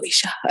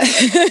 Alicia.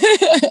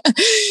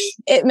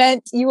 It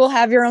meant you will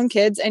have your own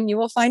kids and you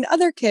will find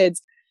other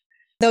kids.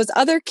 Those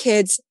other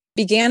kids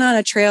began on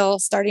a trail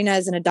starting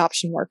as an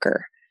adoption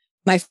worker.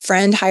 My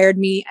friend hired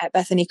me at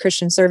Bethany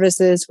Christian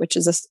Services, which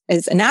is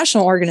a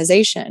national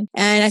organization.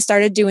 And I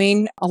started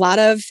doing a lot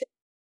of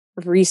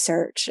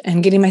research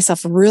and getting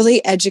myself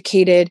really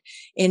educated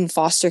in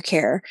foster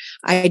care.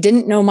 I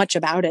didn't know much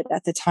about it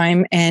at the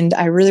time, and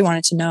I really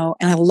wanted to know.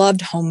 And I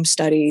loved home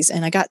studies,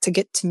 and I got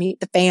to meet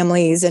the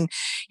families and,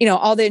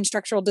 all the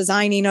instructional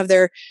designing of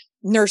their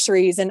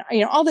nurseries and,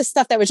 all this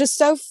stuff that was just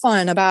so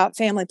fun about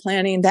family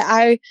planning that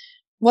I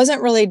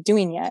wasn't really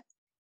doing yet.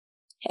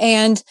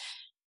 And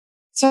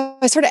so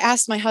I sort of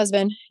asked my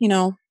husband,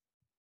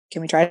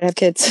 can we try to have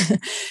kids?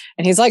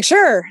 And he's like,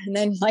 sure. And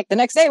then like the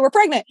next day we're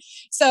pregnant.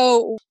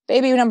 So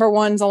baby number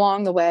one's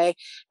along the way.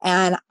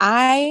 And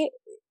I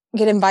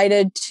get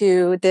invited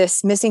to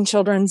this missing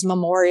children's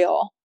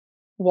memorial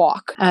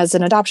walk as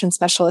an adoption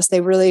specialist. They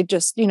really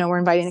just, were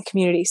inviting the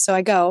community. So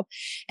I go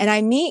and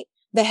I meet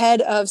the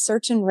head of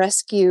search and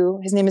rescue.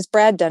 His name is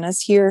Brad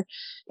Dennis here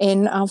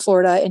in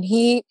Florida. And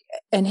he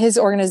and his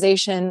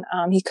organization,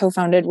 he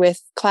co-founded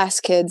with Class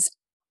Kids.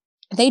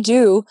 They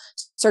do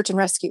search and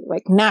rescue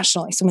like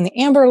nationally. So when the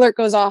Amber Alert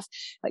goes off,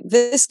 like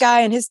this guy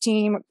and his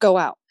team go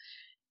out.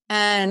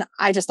 And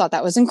I just thought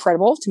that was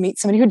incredible to meet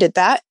somebody who did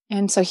that.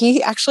 And so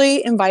he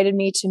actually invited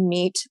me to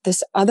meet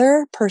this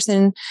other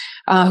person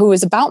who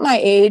was about my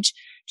age.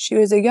 She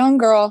was a young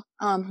girl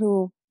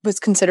who was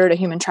considered a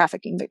human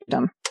trafficking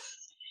victim.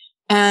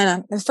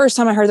 And the first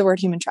time I heard the word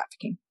human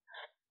trafficking,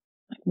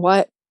 like,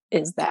 what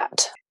is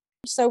that?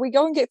 So we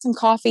go and get some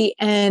coffee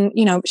and,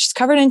 she's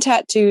covered in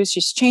tattoos.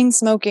 She's chain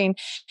smoking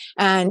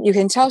and you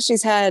can tell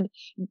she's had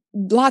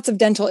lots of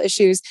dental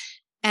issues.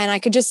 And I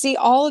could just see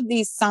all of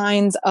these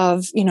signs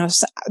of,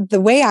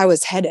 the way I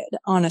was headed,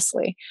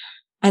 honestly.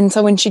 And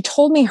so when she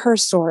told me her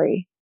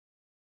story,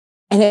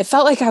 and it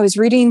felt like I was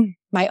reading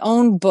my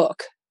own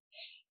book,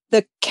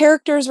 the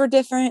characters were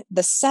different.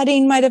 The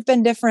setting might have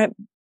been different,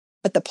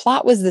 but the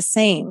plot was the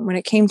same when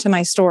it came to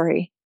my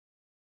story.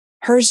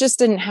 Hers just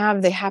didn't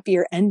have the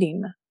happier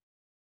ending.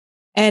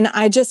 And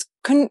I just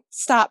couldn't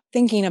stop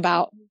thinking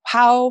about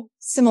how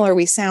similar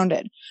we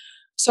sounded.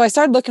 So I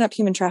started looking up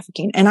human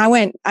trafficking, and I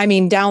went,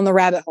 down the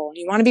rabbit hole. And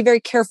you want to be very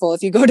careful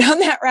if you go down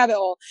that rabbit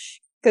hole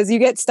because you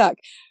get stuck.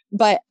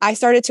 But I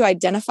started to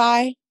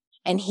identify,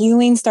 and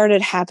healing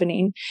started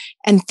happening,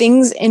 and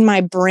things in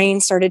my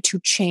brain started to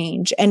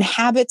change, and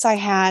habits I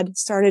had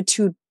started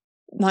to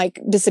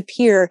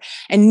disappear,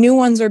 and new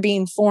ones were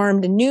being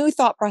formed, and new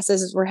thought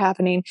processes were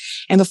happening.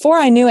 And before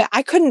I knew it,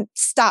 I couldn't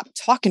stop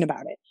talking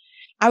about it.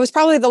 I was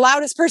probably the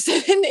loudest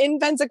person in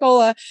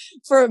Pensacola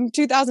from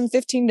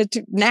 2015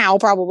 to now,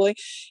 probably,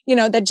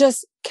 that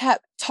just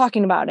kept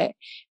talking about it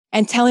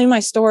and telling my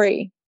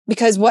story,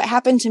 because what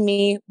happened to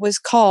me was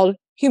called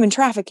human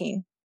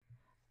trafficking.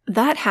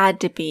 That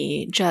had to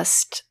be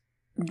just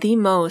the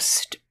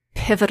most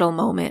pivotal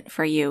moment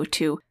for you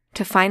to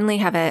finally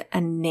have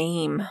a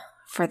name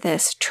for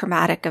this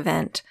traumatic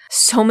event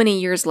so many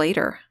years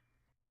later.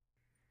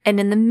 And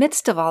in the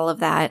midst of all of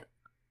that,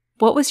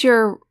 what was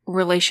your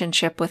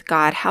relationship with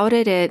God? How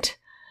did it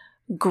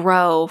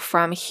grow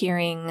from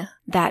hearing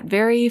that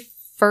very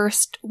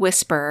first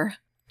whisper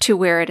to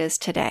where it is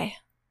today?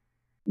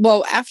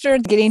 Well, after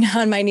getting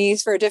on my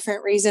knees for a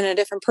different reason, a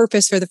different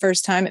purpose for the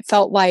first time, it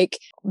felt like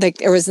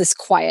there was this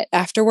quiet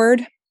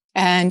afterward.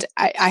 And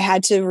I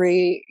had to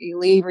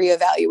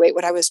reevaluate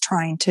what I was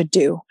trying to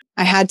do.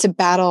 I had to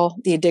battle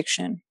the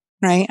addiction,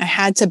 right? I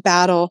had to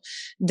battle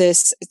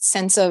this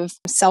sense of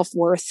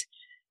self-worth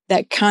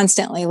that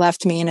constantly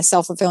left me in a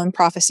self-fulfilling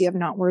prophecy of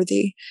not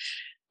worthy.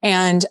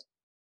 And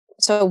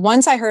so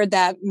once I heard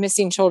that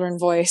missing children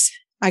voice,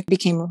 I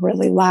became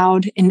really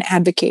loud in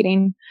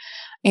advocating.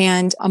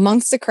 And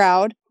amongst the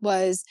crowd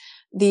was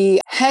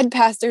the head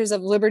pastors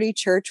of Liberty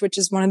Church, which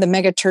is one of the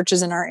mega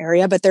churches in our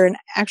area, but they're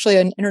actually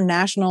an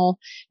international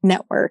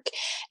network.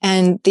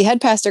 And the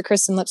head pastor,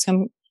 Kristen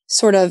Lipscomb,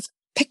 sort of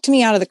picked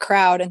me out of the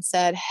crowd and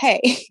said,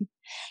 "Hey,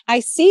 I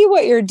see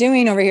what you're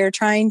doing over here,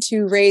 trying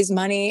to raise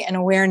money and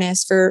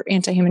awareness for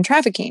anti-human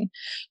trafficking.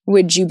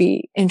 Would you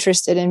be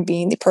interested in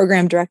being the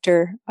program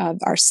director of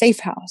our Safe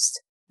House?"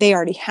 They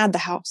already had the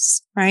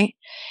house, right?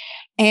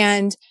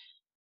 And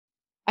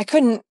I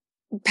couldn't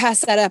pass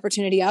that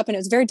opportunity up. And it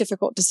was a very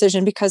difficult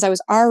decision because I was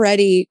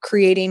already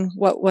creating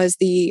what was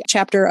the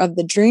chapter of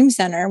the Dream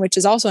Center, which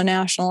is also a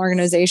national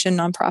organization,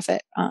 nonprofit.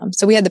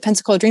 So we had the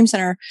Pensacola Dream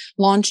Center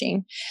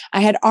launching.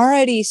 I had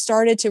already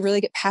started to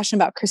really get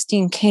passionate about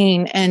Christine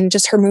Caine and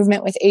just her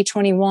movement with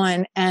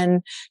A21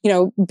 and,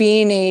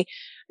 being a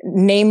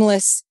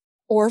nameless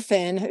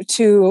orphan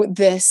to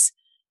this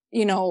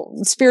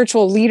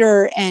spiritual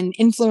leader and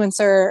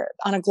influencer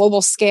on a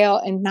global scale.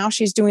 And now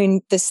she's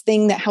doing this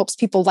thing that helps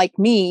people like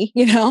me.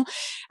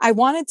 I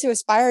wanted to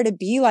aspire to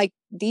be like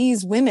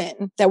these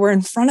women that were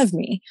in front of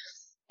me.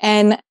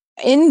 And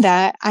in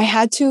that, I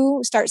had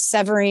to start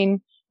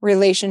severing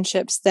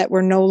relationships that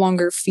were no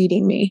longer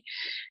feeding me.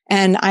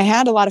 And I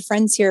had a lot of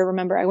friends here.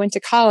 Remember, I went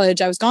to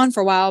college. I was gone for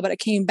a while, but I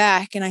came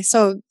back, and I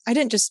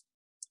didn't just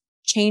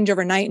change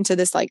overnight into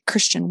this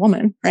Christian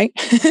woman, right?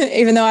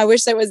 Even though I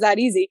wish it was that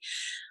easy.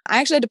 I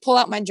actually had to pull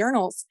out my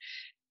journals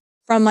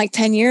from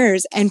 10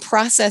 years and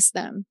process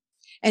them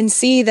and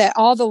see that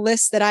all the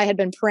lists that I had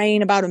been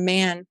praying about a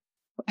man,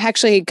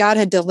 actually God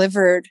had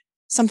delivered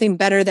something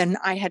better than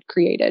I had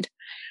created.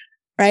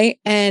 Right.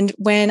 And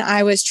when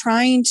I was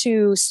trying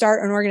to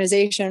start an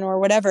organization or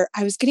whatever,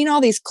 I was getting all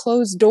these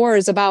closed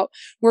doors about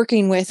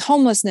working with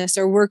homelessness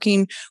or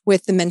working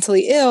with the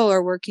mentally ill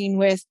or working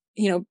with,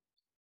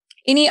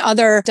 any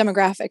other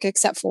demographic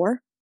except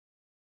for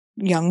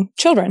young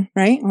children,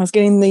 right? I was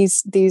getting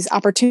these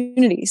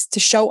opportunities to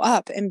show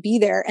up and be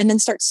there and then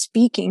start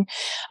speaking.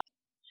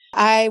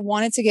 I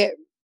wanted to get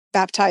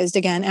baptized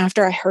again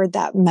after I heard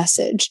that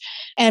message.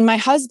 And my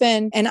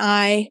husband and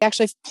I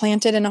actually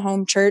planted in a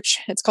home church.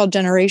 It's called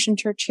Generation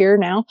Church here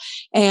now.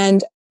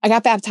 And I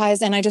got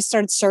baptized and I just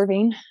started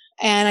serving.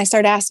 And I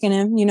started asking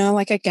him,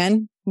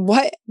 again,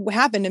 what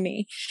happened to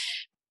me?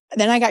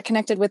 Then I got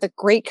connected with a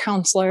great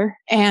counselor,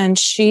 and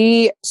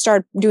she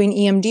started doing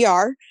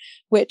EMDR,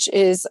 which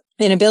is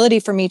an ability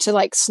for me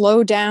to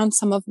slow down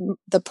some of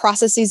the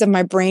processes of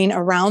my brain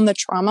around the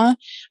trauma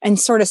and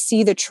sort of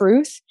see the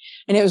truth.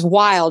 And it was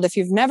wild. If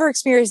you've never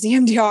experienced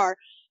EMDR,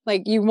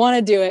 you want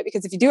to do it,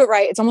 because if you do it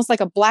right, it's almost like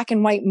a black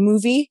and white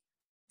movie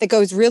that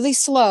goes really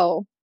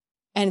slow.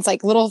 And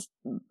it's little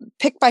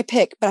pick by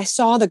pick. But I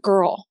saw the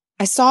girl.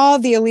 I saw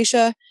the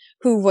Alicia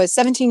who was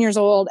 17 years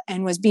old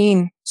and was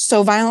being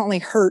so violently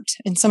hurt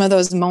in some of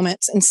those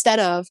moments, instead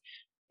of,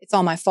 it's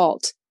all my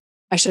fault,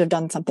 I should have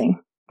done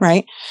something.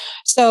 Right.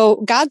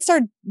 So God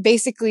started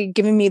basically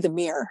giving me the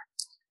mirror,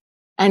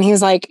 and he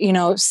was like,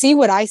 see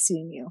what I see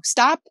in you.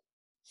 Stop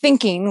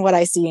thinking what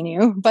I see in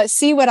you, but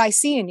see what I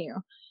see in you.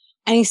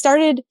 And he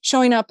started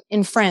showing up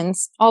in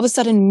friends. All of a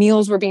sudden,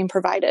 meals were being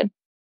provided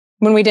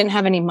when we didn't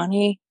have any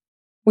money.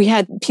 We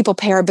had people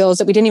pay our bills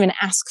that we didn't even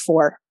ask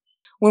for.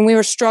 When we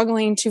were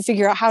struggling to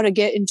figure out how to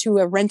get into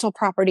a rental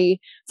property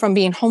from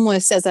being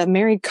homeless as a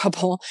married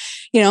couple,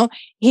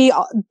 he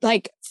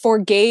like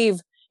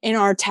forgave in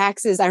our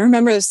taxes. I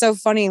remember it was so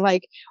funny.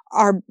 Like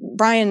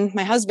Brian,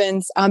 my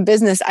husband's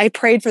business, I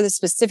prayed for this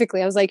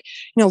specifically. I was like,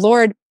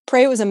 Lord,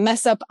 pray it was a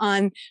mess up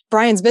on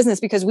Brian's business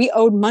because we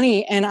owed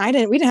money and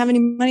we didn't have any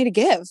money to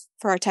give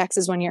for our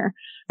taxes one year.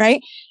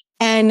 Right.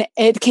 And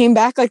it came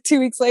back like 2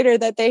 weeks later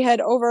that they had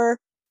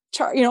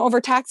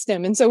overtaxed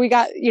him. And so we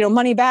got,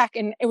 money back.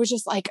 And it was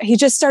just like, he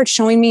just started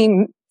showing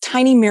me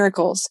tiny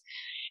miracles.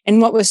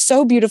 And what was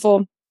so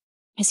beautiful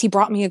is he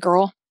brought me a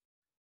girl,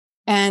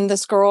 and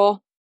this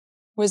girl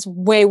was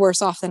way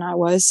worse off than I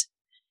was.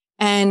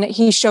 And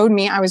he showed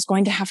me I was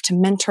going to have to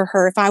mentor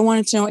her. If I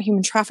wanted to know what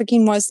human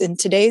trafficking was in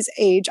today's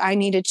age, I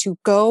needed to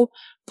go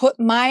put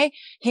my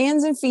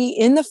hands and feet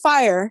in the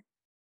fire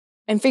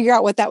and figure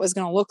out what that was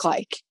going to look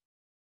like.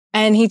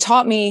 And he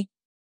taught me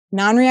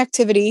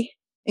non-reactivity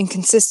and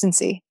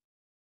consistency.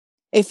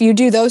 If you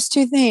do those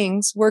two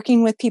things,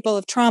 working with people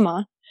of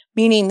trauma,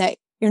 meaning that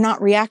you're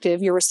not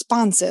reactive, you're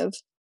responsive,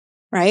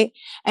 right?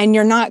 And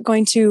you're not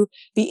going to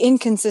be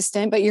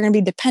inconsistent, but you're going to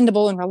be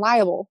dependable and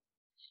reliable.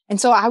 And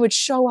so I would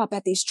show up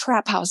at these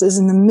trap houses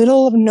in the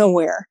middle of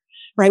nowhere,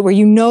 right? Where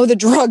the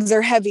drugs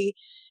are heavy,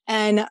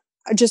 and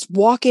just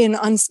walk in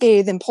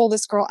unscathed and pull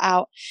this girl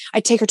out.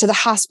 I'd take her to the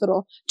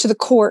hospital, to the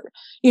court,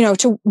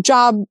 to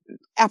job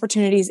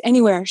opportunities,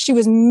 anywhere. She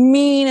was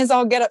mean as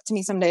all get up to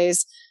me some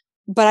days,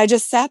 but I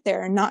just sat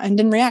there and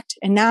didn't react.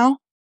 And now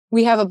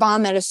we have a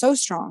bond that is so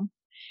strong.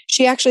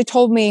 She actually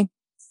told me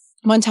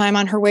one time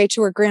on her way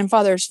to her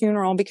grandfather's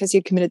funeral because he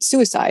had committed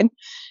suicide,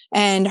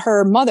 and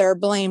her mother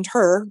blamed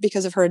her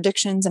because of her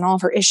addictions and all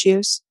of her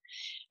issues.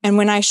 And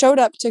when I showed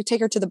up to take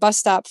her to the bus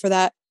stop for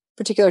that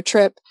particular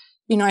trip,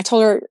 I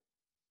told her,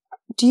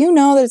 do you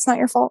know that it's not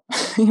your fault?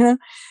 Do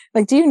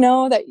you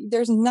know that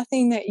there's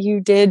nothing that you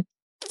did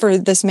for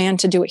this man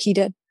to do what he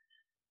did?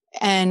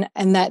 And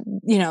that,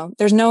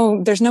 there's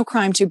no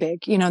crime too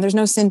big, there's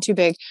no sin too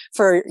big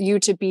for you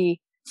to be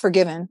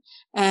forgiven.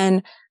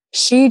 And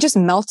she just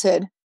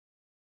melted.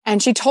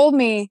 And she told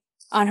me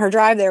on her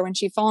drive there when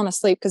she'd fallen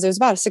asleep, because it was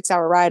about a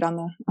 6-hour ride on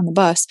the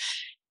bus.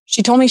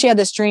 She told me she had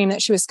this dream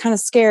that she was kind of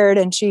scared,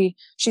 and she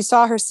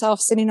saw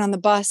herself sitting on the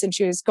bus, and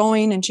she was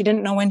going, and she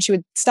didn't know when she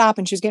would stop,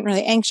 and she was getting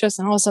really anxious.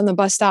 And all of a sudden the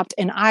bus stopped,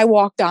 and I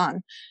walked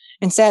on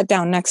and sat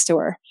down next to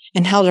her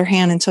and held her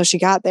hand until she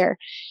got there.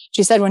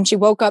 She said when she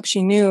woke up,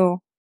 she knew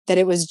that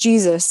it was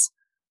Jesus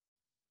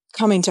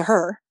coming to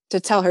her to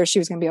tell her she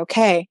was going to be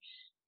okay.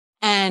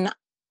 And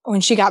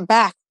when she got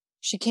back,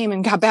 she came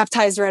and got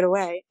baptized right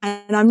away.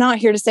 And I'm not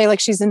here to say like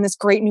she's in this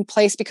great new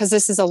place, because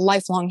this is a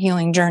lifelong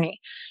healing journey.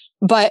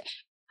 But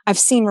I've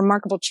seen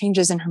remarkable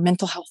changes in her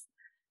mental health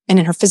and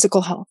in her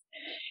physical health.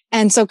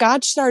 And so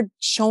God started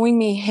showing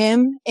me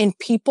him in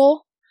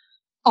people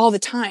all the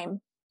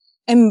time.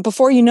 And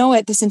before you know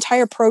it, this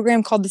entire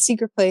program called The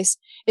Secret Place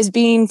is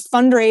being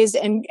fundraised,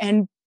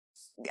 and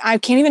I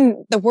can't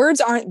even, the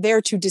words aren't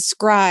there to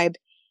describe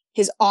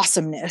his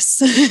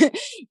awesomeness.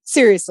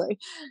 Seriously,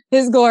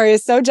 his glory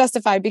is so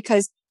justified,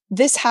 because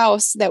this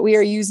house that we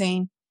are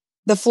using,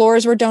 the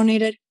floors were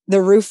donated,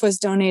 the roof was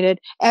donated,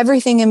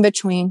 everything in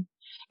between.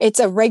 It's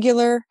a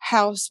regular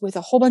house with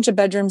a whole bunch of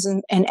bedrooms,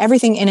 and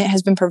everything in it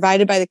has been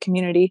provided by the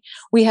community.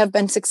 We have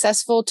been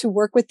successful to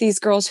work with these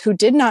girls who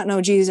did not know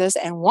Jesus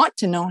and want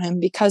to know him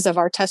because of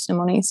our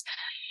testimonies.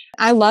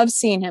 I love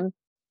seeing him.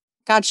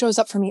 God shows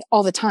up for me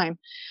all the time.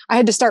 I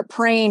had to start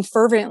praying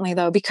fervently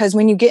though, because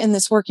when you get in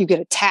this work, you get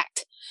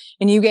attacked,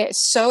 and you get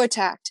so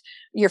attacked.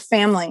 Your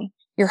family,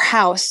 your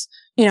house,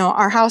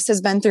 our house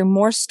has been through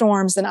more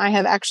storms than I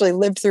have actually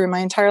lived through in my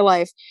entire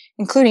life,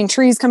 including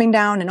trees coming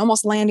down and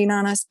almost landing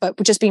on us,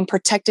 but just being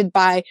protected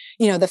by,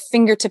 the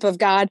fingertip of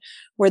God,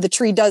 where the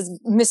tree does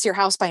miss your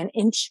house by an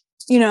inch,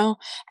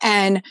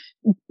 and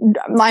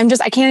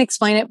I can't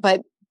explain it,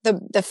 but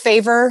the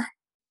favor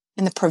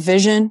and the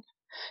provision,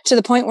 to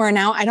the point where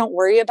now I don't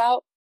worry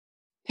about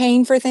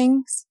paying for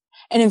things.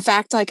 And in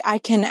fact, I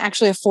can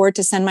actually afford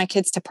to send my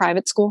kids to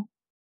private school.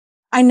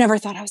 I never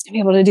thought I was going to be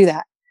able to do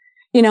that,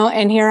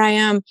 and here I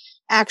am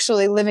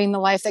actually living the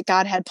life that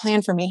God had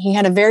planned for me. He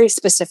had a very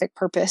specific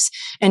purpose,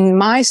 and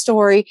my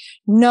story,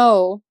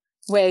 no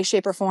way,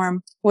 shape, or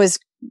form was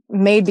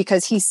made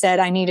because he said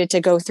I needed to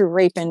go through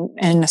rape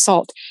and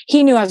assault.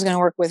 He knew I was going to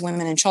work with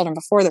women and children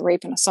before the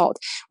rape and assault.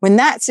 When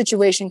that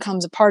situation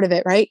comes a part of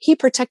it, right? He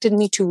protected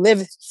me to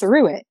live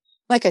through it.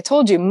 Like I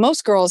told you,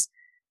 most girls,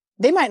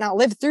 they might not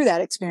live through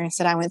that experience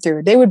that I went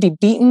through. They would be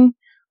beaten,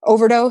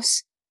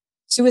 overdose,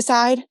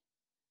 suicide.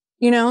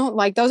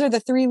 Those are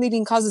the 3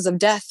 leading causes of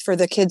death for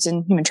the kids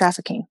in human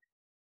trafficking.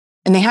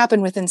 And they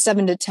happen within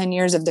 7 to 10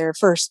 years of their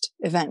first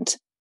event.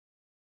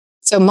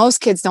 So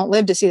most kids don't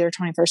live to see their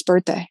 21st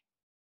birthday.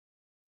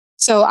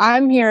 So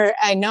I'm here.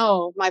 I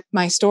know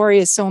my story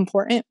is so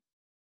important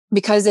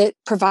because it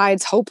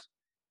provides hope.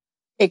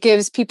 It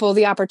gives people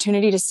the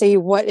opportunity to see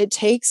what it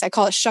takes. I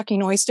call it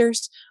shucking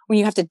oysters, when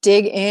you have to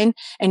dig in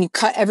and you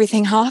cut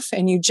everything off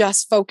and you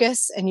just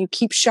focus and you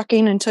keep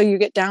shucking until you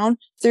get down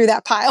through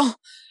that pile,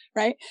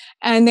 right?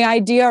 And the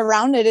idea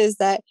around it is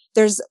that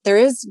there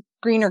is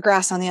greener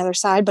grass on the other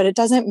side, but it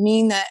doesn't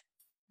mean that,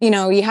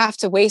 you have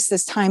to waste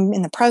this time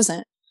in the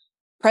present.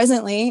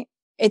 Presently,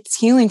 it's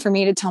healing for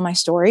me to tell my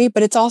story,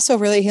 but it's also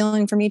really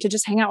healing for me to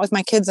just hang out with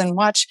my kids and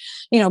watch,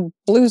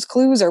 Blue's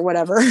Clues or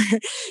whatever.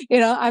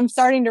 I'm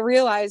starting to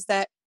realize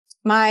that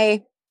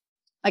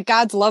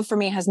God's love for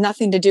me has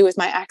nothing to do with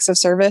my acts of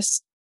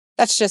service.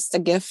 That's just a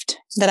gift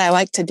that I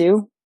like to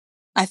do.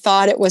 I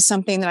thought it was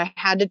something that I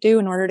had to do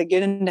in order to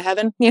get into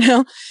heaven,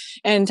 and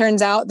it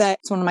turns out that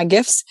it's one of my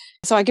gifts.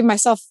 So I give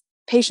myself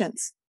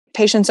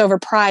patience over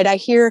pride. I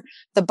hear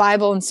the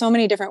Bible in so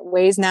many different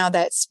ways now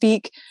that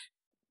speak,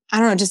 I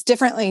don't know, just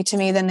differently to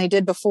me than they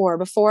did before.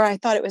 Before, I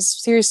thought it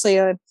was seriously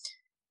a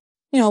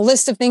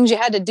list of things you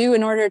had to do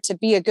in order to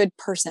be a good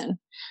person.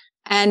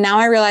 And now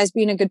I realize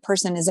being a good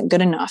person isn't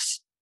good enough.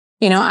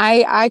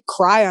 I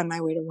cry on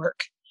my way to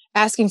work,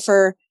 asking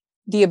for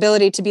the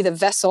ability to be the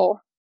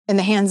vessel in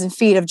the hands and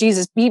feet of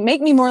Jesus.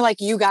 Make me more like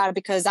you, God,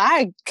 because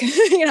I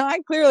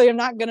clearly am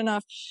not good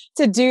enough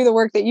to do the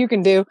work that you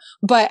can do.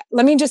 But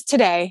let me just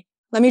try,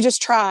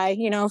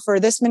 for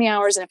this many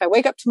hours. And if I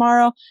wake up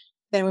tomorrow,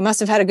 then we must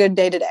have had a good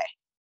day today.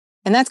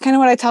 And that's kind of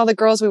what I tell the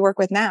girls we work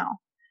with now,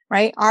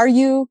 right? Are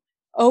you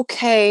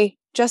okay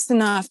just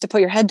enough to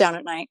put your head down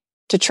at night,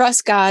 to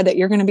trust God that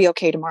you're going to be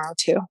okay tomorrow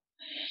too?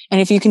 And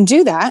if you can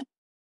do that,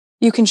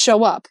 you can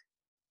show up.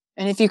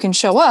 And if you can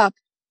show up,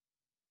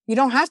 you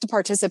don't have to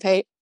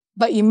participate,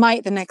 but you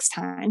might the next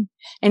time.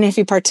 And if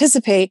you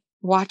participate,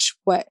 watch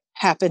what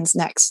happens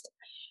next.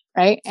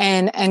 Right.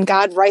 And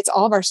God writes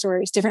all of our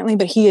stories differently,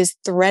 but he is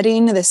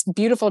threading this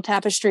beautiful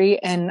tapestry.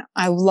 And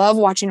I love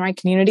watching my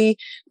community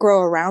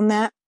grow around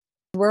that.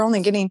 We're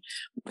only getting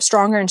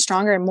stronger and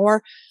stronger, and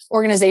more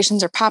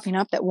organizations are popping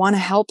up that want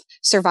to help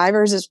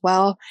survivors as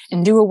well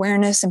and do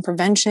awareness and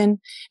prevention.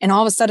 And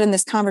all of a sudden,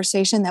 this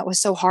conversation that was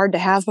so hard to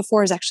have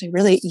before is actually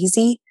really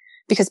easy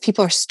because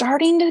people are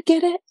starting to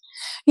get it,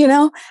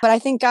 but I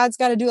think God's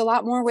got to do a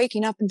lot more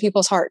waking up in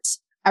people's hearts.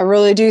 I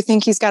really do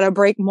think he's got to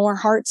break more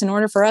hearts in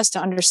order for us to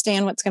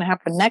understand what's going to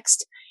happen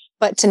next,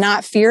 but to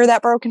not fear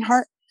that broken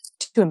heart,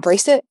 to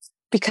embrace it,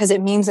 because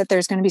it means that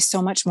there's going to be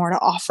so much more to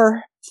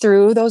offer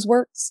through those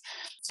works.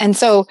 And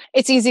so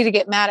it's easy to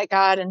get mad at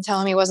God and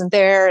tell him he wasn't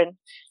there and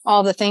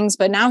all the things,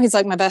 but now he's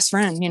like my best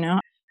friend,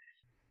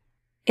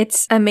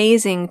 It's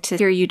amazing to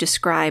hear you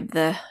describe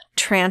the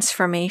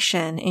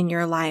transformation in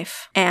your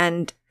life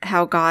and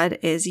how God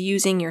is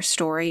using your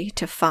story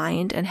to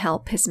find and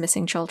help his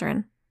missing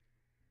children.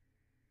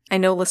 I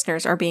know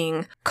listeners are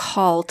being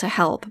called to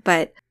help,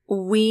 but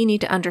we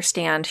need to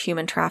understand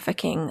human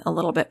trafficking a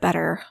little bit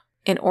better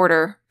in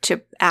order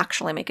to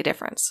actually make a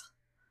difference.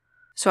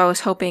 So I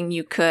was hoping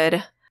you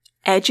could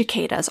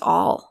educate us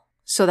all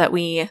so that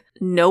we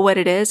know what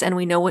it is and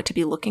we know what to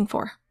be looking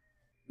for.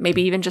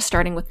 Maybe even just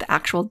starting with the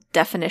actual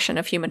definition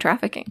of human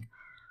trafficking.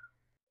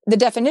 The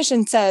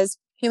definition says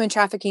human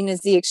trafficking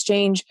is the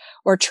exchange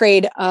or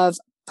trade of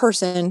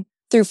person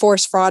through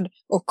force, fraud,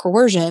 or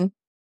coercion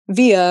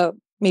via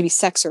maybe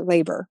sex or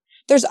labor.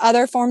 There's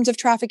other forms of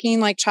trafficking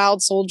like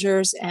child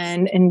soldiers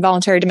and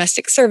involuntary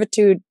domestic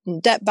servitude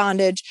and debt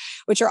bondage,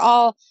 which are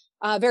all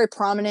very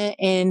prominent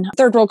in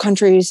third world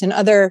countries and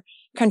other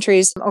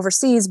countries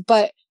overseas.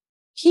 But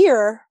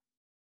here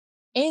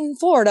in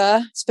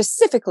Florida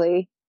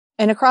specifically,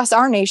 and across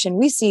our nation,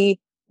 we see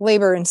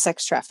labor and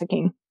sex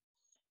trafficking.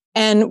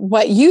 And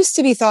what used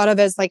to be thought of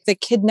as like the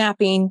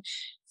kidnapping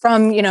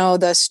from,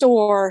 the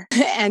store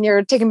and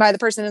you're taken by the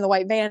person in the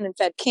white van and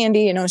fed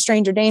candy,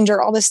 stranger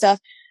danger, all this stuff.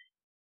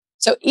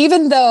 So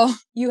even though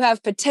you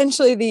have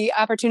potentially the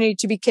opportunity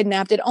to be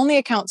kidnapped, it only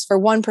accounts for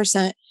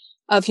 1%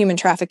 of human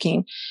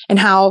trafficking and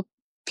how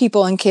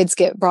people and kids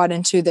get brought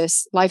into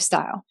this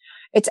lifestyle.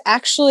 It's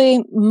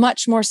actually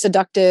much more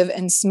seductive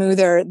and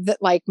smoother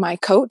like my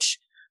coach,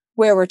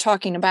 where we're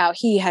talking about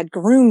he had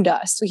groomed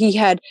us. He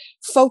had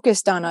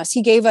focused on us.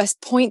 He gave us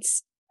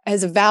points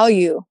as a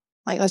value.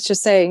 Like, let's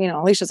just say,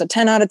 Alicia's a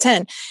 10 out of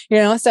 10,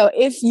 so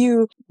if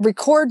you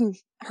record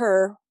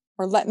her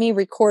or let me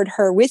record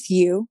her with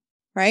you,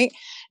 right,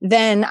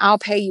 then I'll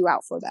pay you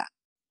out for that.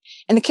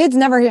 And the kids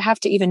never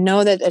have to even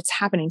know that it's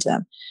happening to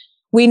them.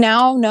 We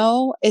now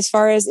know, as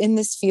far as in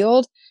this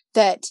field,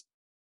 that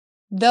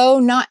though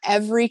not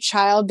every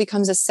child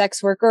becomes a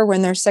sex worker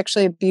when they're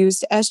sexually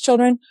abused as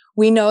children,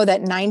 we know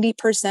that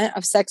 90%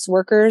 of sex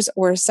workers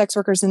or sex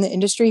workers in the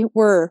industry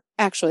were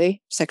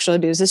actually sexually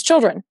abused as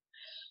children.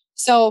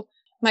 So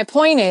my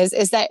point is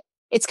that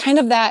it's kind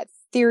of that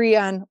theory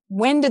on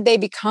when did they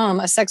become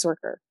a sex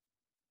worker?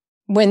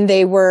 When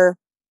their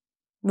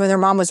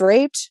mom was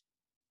raped,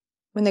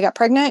 when they got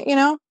pregnant,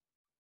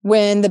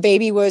 when the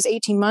baby was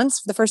 18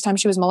 months, the first time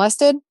she was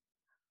molested?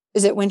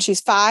 Is it when she's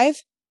 5,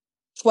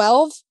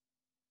 12,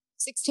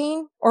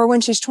 16, or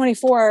when she's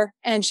 24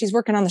 and she's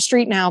working on the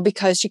street now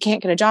because she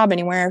can't get a job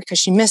anywhere because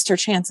she missed her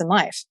chance in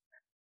life?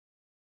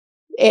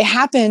 it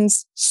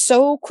happens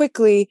so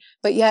quickly,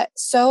 but yet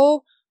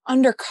so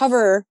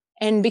undercover.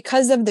 And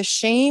because of the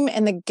shame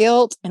and the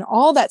guilt and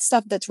all that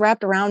stuff that's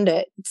wrapped around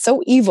it, it's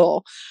so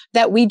evil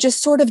that we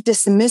just sort of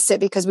dismiss it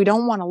because we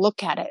don't want to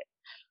look at it.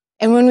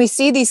 And when we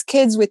see these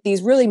kids with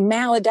these really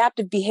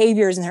maladaptive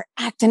behaviors and they're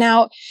acting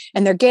out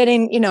and they're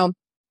getting,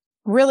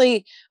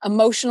 really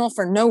emotional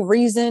for no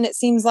reason, it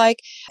seems like,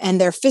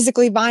 and they're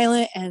physically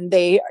violent and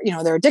they're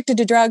addicted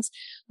to drugs.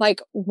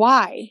 Like,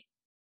 why?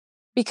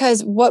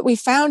 Because what we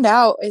found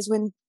out is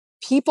when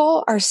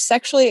people are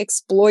sexually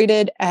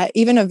exploited at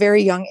even a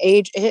very young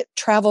age, it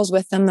travels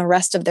with them the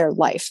rest of their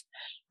life,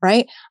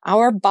 right?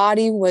 Our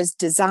body was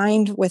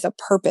designed with a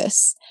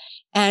purpose.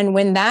 And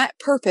when that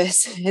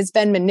purpose has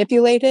been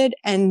manipulated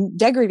and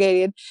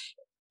degraded,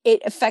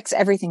 it affects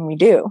everything we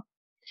do.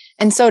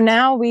 And so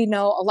now we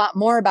know a lot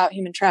more about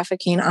human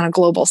trafficking on a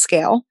global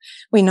scale.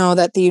 We know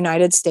that the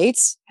United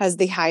States has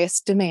the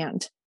highest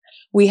demand.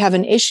 We have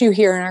an issue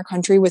here in our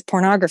country with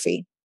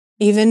pornography.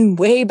 Even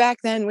way back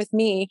then with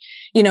me,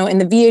 in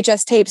the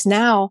VHS tapes,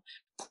 now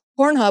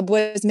Pornhub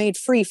was made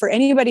free for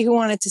anybody who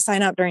wanted to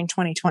sign up during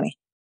 2020.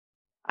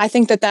 I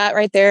think that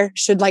right there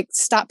should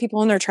stop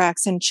people in their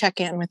tracks and check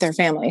in with their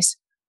families.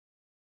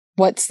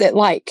 What's it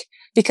like?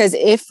 Because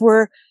if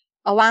we're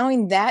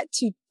allowing that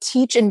to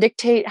teach and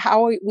dictate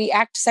how we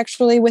act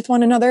sexually with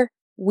one another,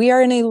 we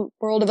are in a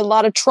world of a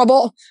lot of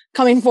trouble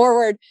coming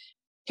forward.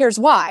 Here's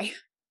why,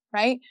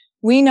 right?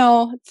 We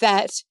know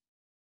that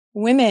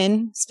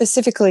women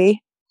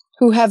specifically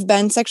who have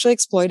been sexually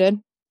exploited,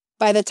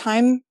 by the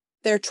time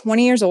they're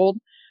 20 years old,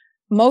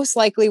 most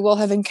likely will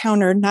have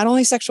encountered not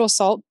only sexual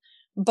assault,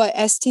 but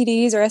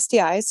STDs or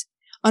STIs,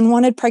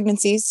 unwanted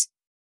pregnancies,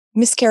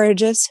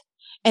 miscarriages,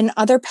 and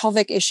other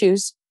pelvic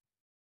issues,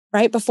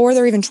 right? Before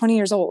they're even 20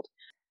 years old.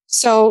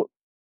 So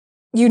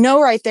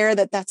right there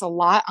that that's a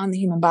lot on the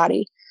human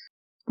body.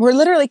 We're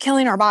literally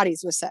killing our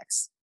bodies with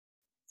sex.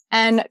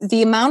 And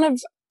the amount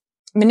of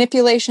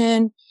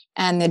manipulation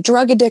and the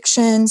drug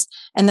addictions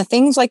and the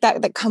things like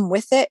that come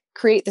with it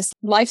create this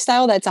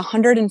lifestyle that's a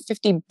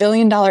 $150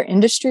 billion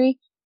industry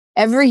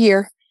every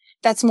year.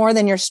 That's more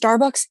than your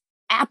Starbucks,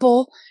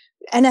 Apple,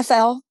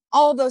 NFL,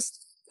 all of those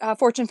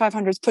Fortune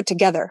 500s put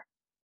together.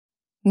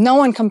 No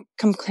one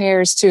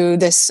compares to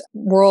this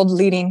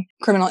world-leading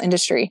criminal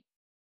industry.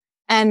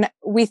 And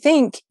we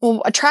think,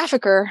 well, a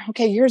trafficker,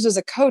 okay, yours is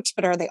a coach,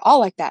 but are they all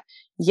like that?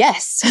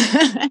 Yes.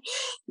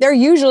 They're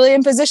usually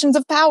in positions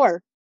of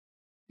power,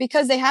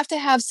 because they have to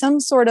have some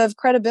sort of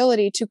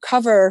credibility to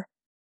cover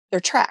their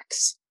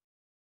tracks.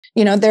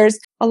 There's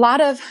a lot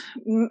of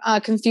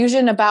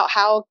confusion about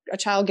how a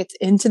child gets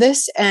into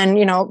this. And,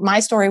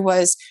 my story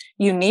was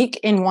unique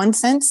in one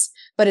sense,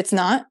 but it's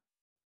not.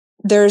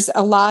 There's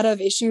a lot of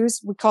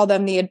issues. We call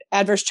them the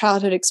adverse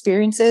childhood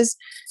experiences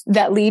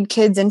that lead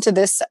kids into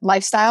this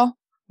lifestyle,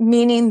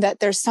 meaning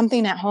that there's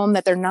something at home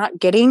that they're not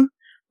getting,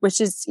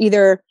 which is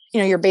either,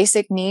 your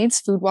basic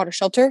needs, food, water,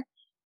 shelter,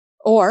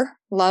 or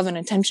love and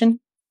attention.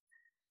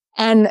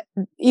 And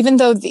even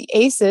though the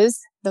ACEs,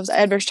 those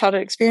adverse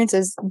childhood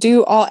experiences,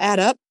 do all add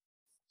up,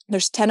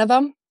 there's 10 of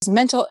them. There's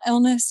mental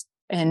illness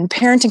and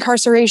parent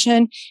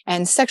incarceration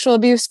and sexual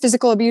abuse,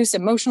 physical abuse,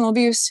 emotional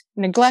abuse,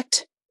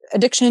 neglect,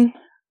 addiction.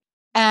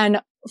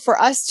 And for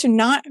us to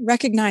not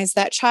recognize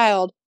that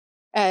child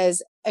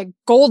as a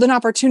golden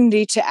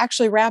opportunity to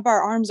actually wrap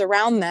our arms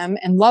around them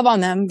and love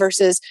on them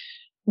versus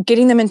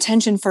getting them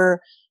attention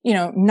for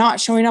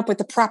not showing up with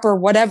the proper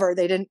whatever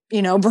they didn't,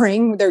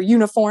 bring, their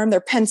uniform, their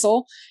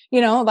pencil,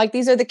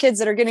 these are the kids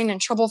that are getting in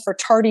trouble for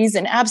tardies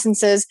and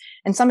absences.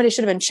 And somebody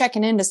should have been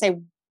checking in to say,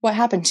 what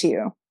happened to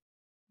you?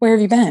 Where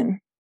have you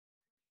been?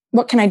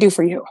 What can I do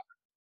for you?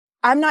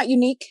 I'm not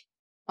unique.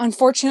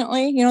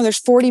 Unfortunately, there's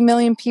 40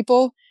 million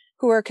people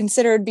who are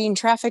considered being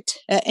trafficked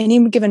at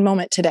any given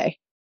moment today.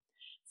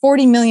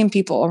 40 million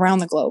people around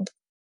the globe.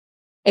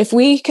 If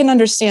we can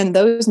understand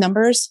those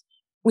numbers,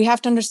 we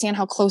have to understand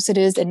how close it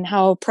is and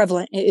how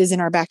prevalent it is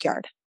in our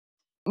backyard.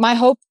 My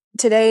hope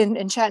today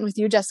in chatting with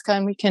you, Jessica,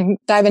 and we can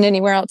dive in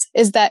anywhere else,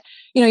 is that,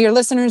 your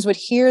listeners would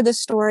hear this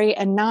story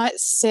and not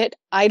sit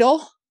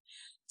idle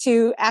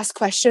to ask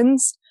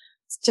questions,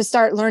 to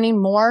start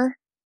learning more.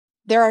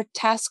 There are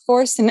task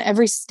force in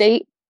every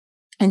state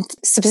and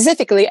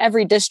specifically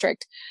every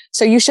district.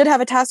 So you should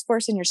have a task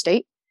force in your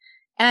state.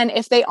 And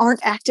if they aren't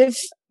active,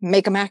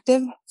 make them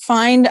active.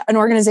 Find an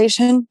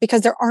organization,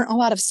 because there aren't a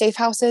lot of safe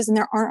houses and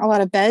there aren't a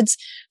lot of beds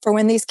for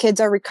when these kids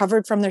are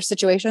recovered from their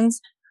situations.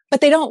 But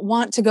they don't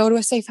want to go to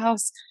a safe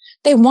house.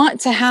 They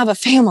want to have a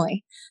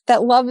family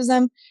that loves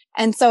them.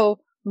 And so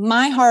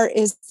my heart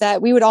is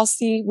that we would all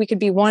see we could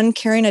be one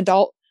caring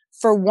adult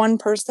for one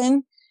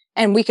person,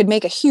 and we could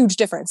make a huge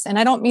difference. And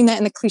I don't mean that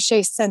in the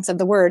cliche sense of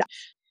the word.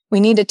 We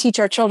need to teach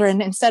our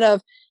children, instead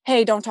of,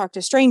 hey, don't talk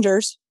to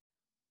strangers,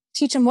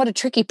 teach them what a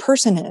tricky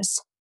person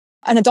is.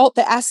 An adult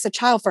that asks a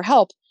child for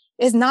help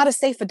is not a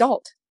safe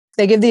adult.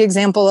 They give the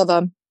example of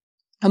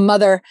a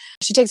mother.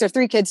 She takes her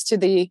 3 kids to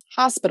the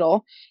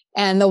hospital,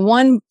 and the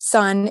one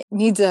son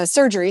needs a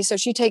surgery. So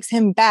she takes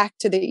him back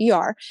to the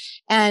ER,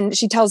 and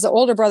she tells the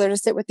older brother to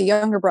sit with the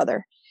younger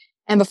brother.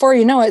 And before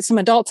you know it, some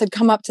adults had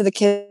come up to the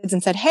kids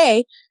and said,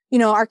 hey,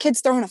 our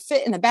kid's throwing a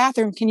fit in the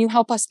bathroom. Can you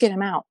help us get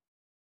him out?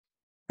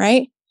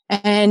 Right?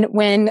 And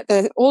when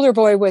the older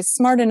boy was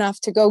smart enough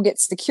to go get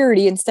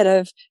security, instead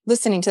of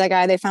listening to that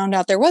guy, they found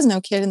out there was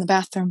no kid in the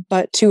bathroom,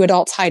 but 2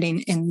 adults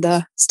hiding in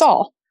the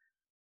stall.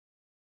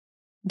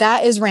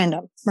 That is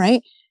random,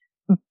 right?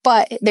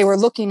 But they were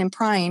looking and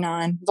prying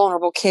on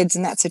vulnerable kids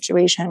in that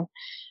situation.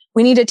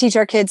 We need to teach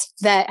our kids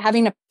that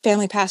having a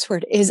family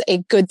password is a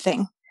good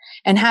thing.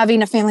 And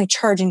having a family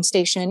charging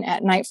station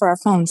at night for our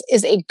phones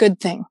is a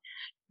good thing.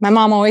 My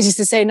mom always used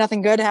to say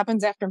nothing good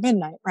happens after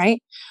midnight,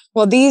 right?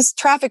 Well, these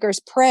traffickers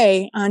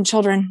prey on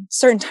children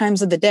certain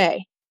times of the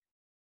day,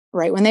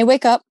 right when they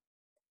wake up,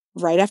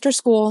 right after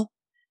school,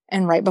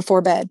 and right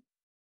before bed.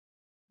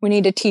 We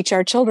need to teach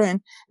our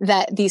children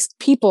that these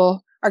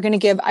people are going to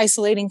give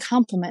isolating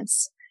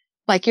compliments,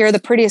 like, you're the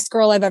prettiest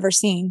girl I've ever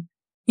seen.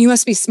 You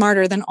must be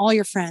smarter than all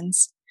your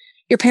friends.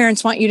 Your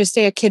parents want you to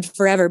stay a kid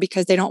forever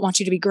because they don't want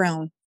you to be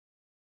grown.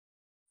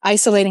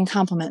 Isolating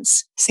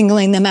compliments,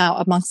 singling them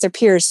out amongst their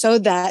peers so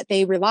that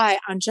they rely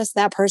on just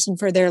that person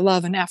for their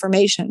love and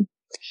affirmation.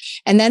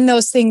 And then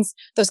those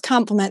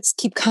compliments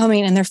keep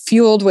coming, and they're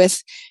fueled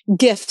with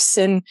gifts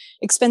and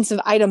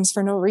expensive items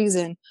for no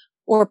reason,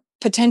 or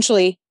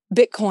potentially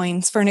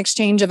Bitcoins for an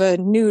exchange of a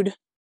nude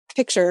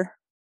picture.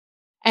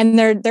 And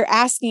they're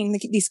asking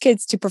these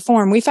kids to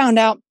perform. We found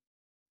out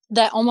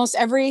that almost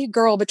every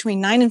girl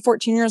between 9 and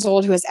 14 years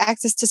old who has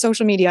access to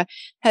social media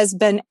has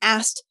been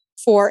asked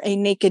for a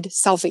naked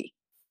selfie.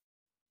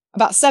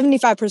 About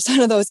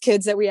 75% of those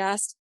kids that we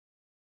asked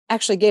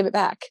actually gave it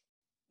back,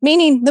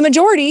 meaning the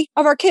majority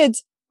of our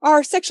kids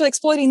are sexually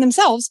exploiting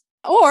themselves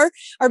or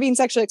are being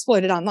sexually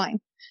exploited online.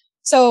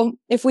 So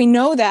if we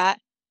know that,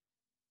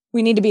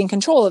 we need to be in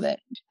control of it.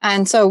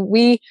 And so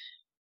we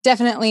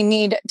definitely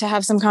need to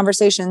have some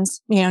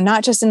conversations,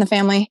 not just in the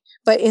family,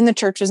 but in the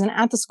churches and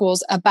at the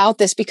schools about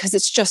this, because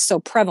it's just so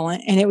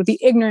prevalent, and it would be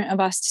ignorant of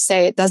us to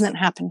say it doesn't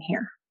happen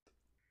here.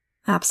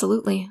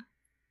 Absolutely.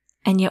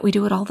 And yet we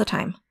do it all the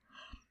time.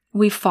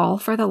 We fall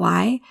for the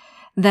lie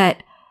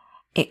that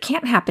it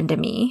can't happen to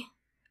me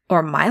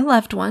or my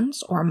loved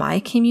ones or my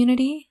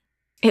community.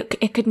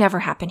 It could never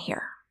happen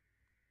here.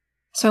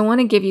 So I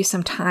want to give you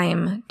some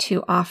time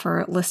to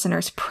offer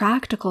listeners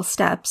practical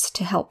steps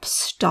to help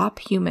stop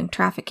human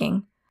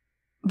trafficking.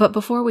 But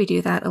before we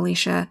do that,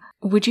 Alicia,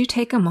 would you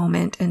take a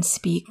moment and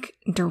speak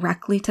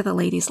directly to the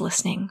ladies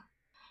listening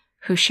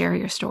who share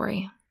your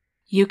story?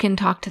 You can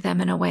talk to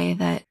them in a way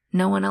that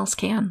no one else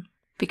can,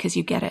 because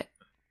you get it.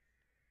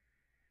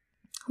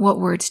 What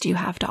words do you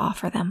have to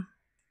offer them?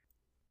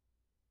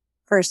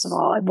 First of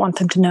all, I want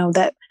them to know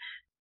that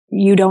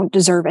you don't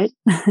deserve it,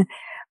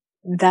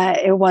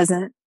 that it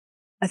wasn't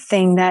a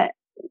thing that,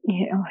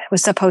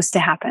 was supposed to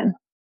happen.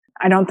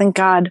 I don't think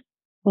God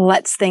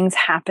lets things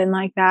happen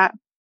like that.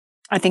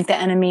 I think the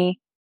enemy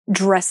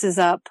dresses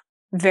up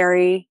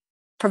very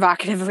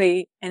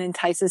provocatively and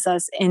entices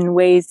us in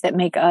ways that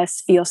make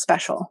us feel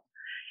special.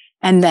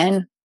 And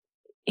then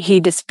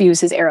he just spews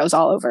his arrows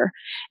all over.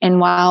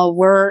 And while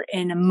we're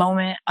in a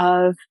moment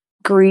of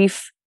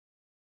grief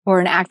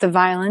or an act of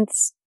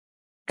violence,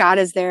 God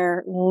is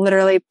there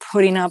literally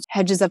putting up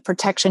hedges of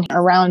protection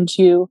around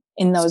you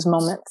in those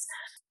moments.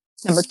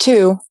 Number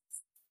 2,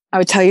 I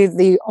would tell you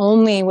the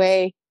only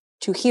way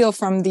to heal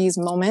from these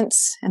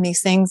moments and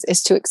these things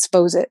is to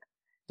expose it.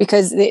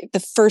 Because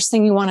the first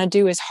thing you want to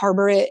do is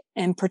harbor it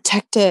and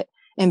protect it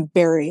and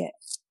bury it.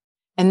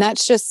 And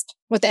that's just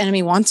what the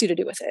enemy wants you to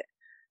do with it.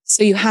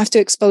 So you have to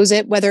expose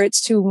it, whether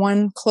it's to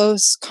one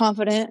close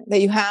confidant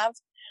that you have.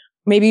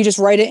 Maybe you just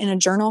write it in a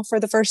journal for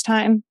the first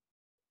time,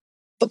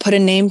 but put a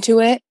name to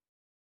it.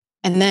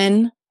 And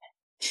then,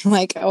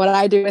 like what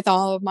I do with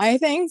all of my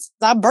things,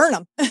 I burn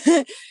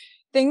them.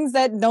 Things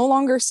that no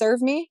longer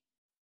serve me,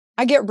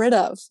 I get rid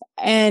of.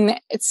 And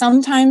it's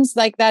sometimes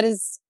like that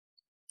is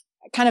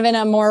kind of in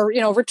a more,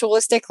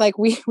 ritualistic, like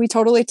we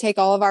totally take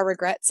all of our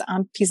regrets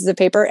on pieces of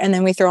paper and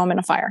then we throw them in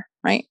a fire,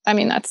 right? I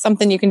mean, that's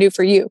something you can do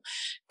for you.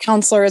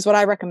 Counselor is what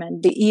I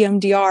recommend. The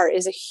EMDR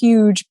is a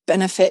huge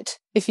benefit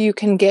if you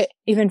can get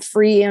even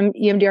free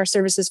EMDR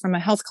services from a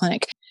health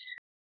clinic.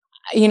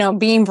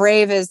 Being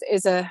brave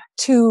is a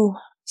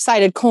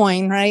two-sided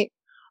coin, right?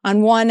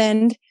 On one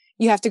end,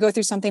 you have to go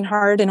through something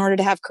hard in order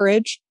to have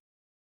courage.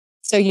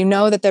 So you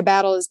know that their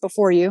battle is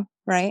before you,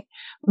 right?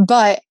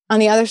 But on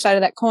the other side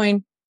of that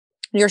coin,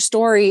 your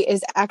story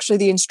is actually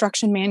the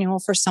instruction manual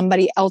for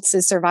somebody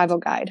else's survival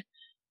guide.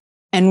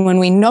 And when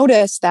we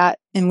notice that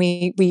and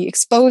we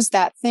expose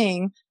that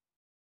thing,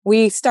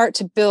 we start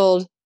to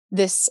build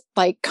this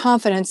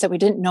confidence that we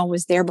didn't know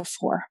was there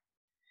before.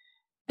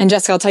 And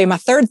Jessica, I'll tell you my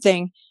third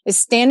thing is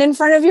stand in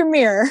front of your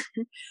mirror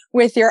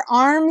with your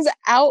arms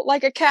out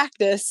like a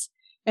cactus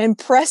and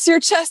press your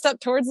chest up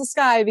towards the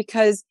sky,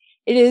 because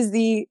it is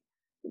the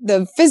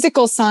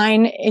physical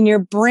sign in your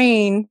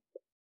brain.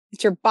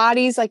 It's your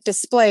body's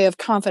display of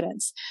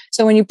confidence.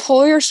 So when you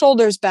pull your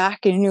shoulders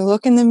back and you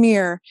look in the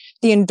mirror,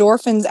 the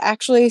endorphins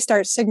actually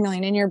start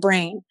signaling in your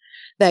brain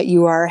that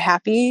you are a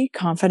happy,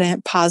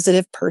 confident,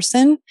 positive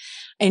person.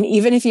 And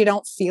even if you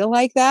don't feel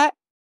like that,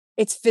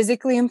 it's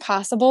physically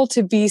impossible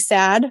to be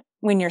sad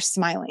when you're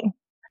smiling.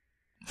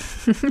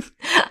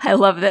 I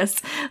love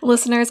this.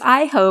 Listeners,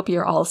 I hope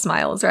you're all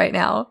smiles right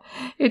now.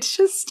 It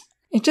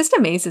just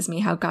amazes me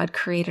how God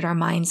created our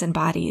minds and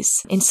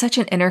bodies in such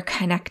an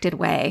interconnected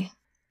way.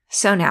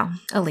 So now,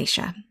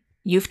 Alicia,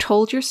 you've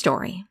told your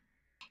story.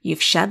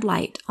 You've shed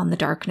light on the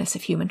darkness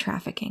of human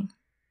trafficking.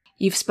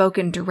 You've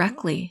spoken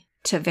directly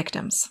to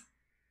victims.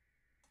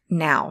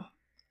 Now,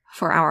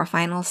 for our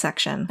final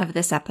section of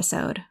this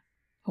episode,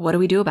 what do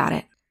we do about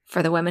it?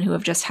 For the women who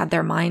have just had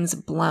their minds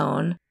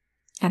blown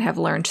and have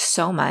learned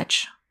so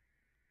much,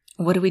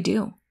 what do we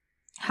do?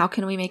 How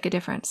can we make a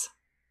difference?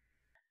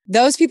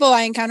 Those people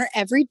I encounter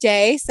every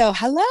day. So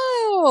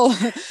hello,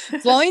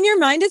 blowing your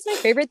mind is my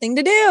favorite thing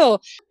to do,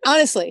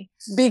 honestly,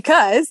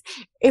 because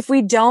if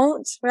we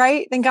don't,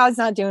 right, then God's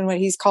not doing what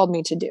he's called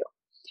me to do.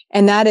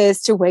 And that is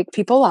to wake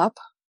people up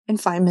and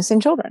find missing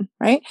children.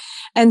 Right.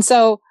 And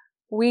so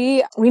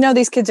we know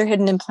these kids are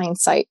hidden in plain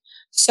sight.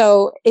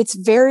 So it's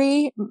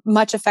very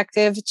much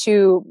effective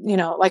to,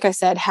 like I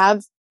said,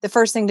 have the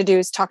first thing to do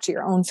is talk to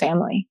your own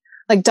family.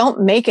 Like,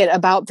 don't make it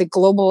about the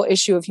global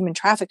issue of human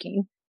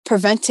trafficking.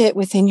 Prevent it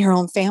within your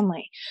own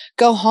family.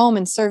 Go home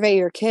and survey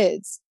your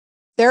kids.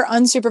 Their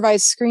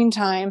unsupervised screen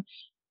time,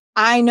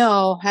 I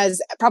know,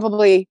 has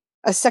probably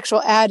a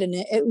sexual ad in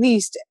it at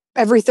least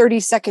every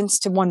 30 seconds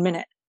to 1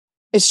 minute.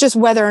 It's just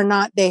whether or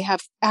not they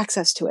have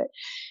access to it.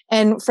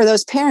 And for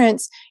those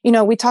parents,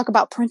 we talk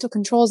about parental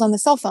controls on the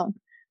cell phone.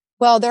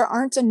 Well, there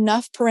aren't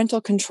enough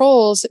parental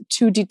controls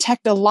to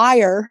detect a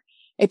liar,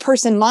 a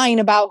person lying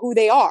about who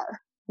they are.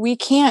 We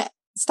can't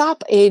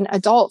stop an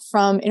adult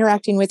from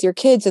interacting with your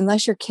kids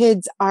unless your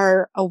kids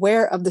are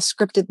aware of the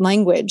scripted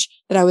language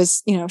that I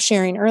was,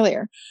 sharing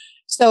earlier.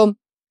 So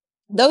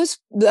those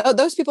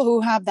people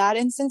who have that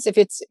instance, if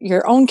it's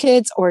your own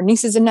kids or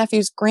nieces and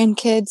nephews,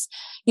 grandkids,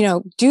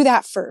 do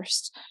that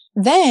first.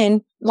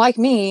 Then, like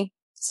me,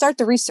 start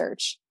the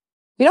research.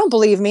 If you don't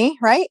believe me,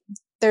 right?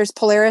 There's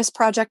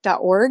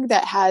PolarisProject.org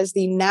that has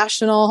the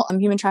national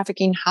human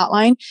trafficking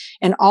hotline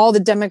and all the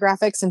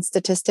demographics and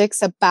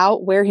statistics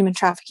about where human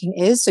trafficking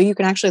is. So you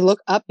can actually look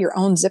up your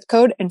own zip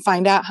code and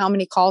find out how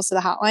many calls to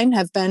the hotline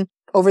have been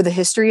over the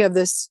history of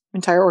this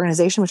entire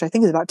organization, which I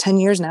think is about 10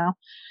 years now.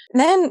 And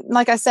then,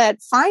 like I said,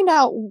 find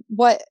out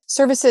what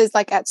services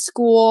like at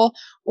school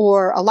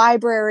or a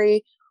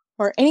library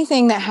or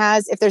anything that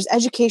has, if there's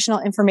educational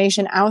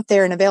information out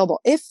there and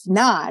available. If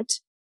not,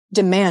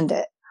 demand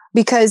it.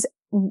 Because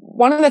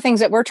one of the things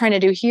that we're trying to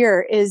do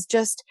here is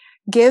just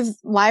give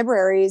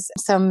libraries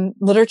some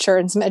literature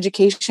and some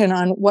education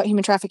on what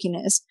human trafficking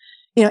is.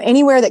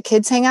 Anywhere that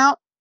kids hang out,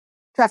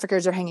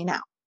 traffickers are hanging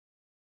out.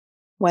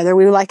 Whether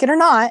we like it or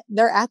not,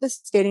 they're at the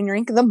skating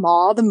rink, the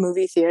mall, the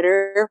movie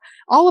theater,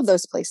 all of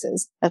those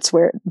places. That's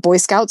where Boy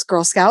Scouts,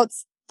 Girl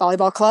Scouts,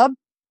 volleyball club,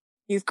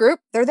 youth group,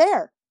 they're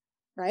there,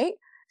 right?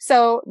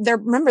 So they're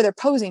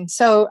posing.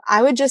 So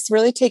I would just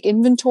really take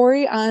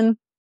inventory on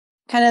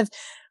kind of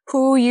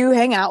who you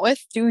hang out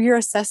with, do your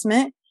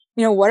assessment.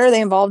 What are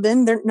they involved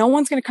in? No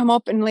one's going to come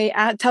up and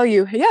tell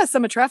you, yes,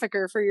 I'm a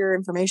trafficker for your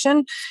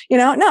information.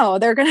 No,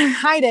 they're going to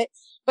hide it,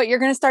 but you're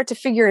going to start to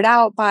figure it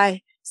out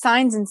by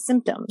signs and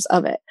symptoms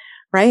of it,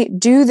 right?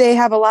 Do they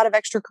have a lot of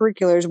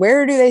extracurriculars?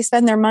 Where do they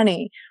spend their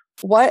money?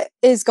 What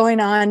is going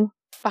on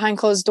behind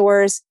closed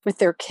doors with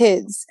their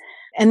kids?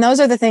 And those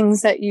are the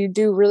things that you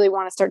do really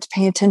want to start to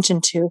pay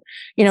attention to.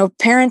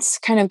 Parents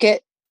kind of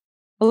get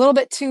a little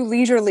bit too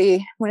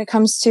leisurely when it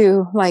comes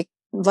to like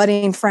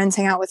letting friends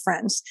hang out with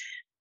friends.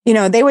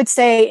 They would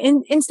say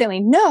instantly,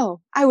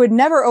 no, I would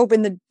never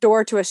open the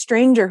door to a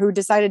stranger who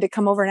decided to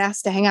come over and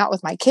ask to hang out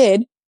with my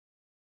kid.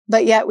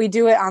 But yet we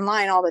do it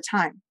online all the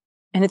time.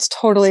 And it's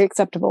totally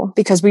acceptable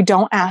because we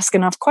don't ask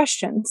enough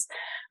questions,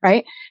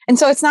 right? And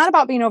so it's not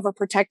about being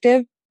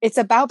overprotective. It's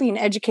about being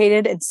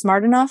educated and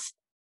smart enough.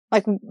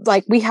 Like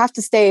we have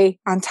to stay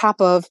on top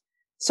of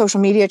social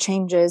media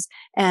changes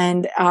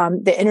and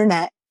the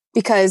internet,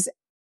 because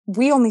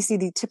we only see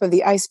the tip of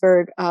the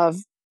iceberg of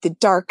the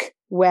dark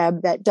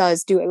web that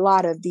does do a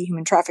lot of the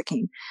human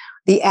trafficking,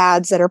 the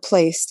ads that are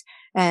placed,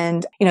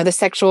 and the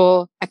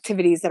sexual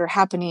activities that are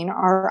happening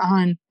are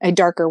on a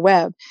darker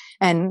web.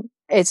 And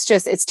it's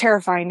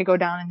terrifying to go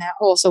down in that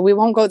hole. So we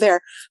won't go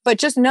there, but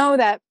just know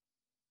that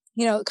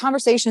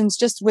conversations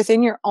just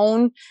within your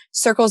own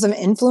circles of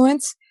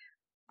influence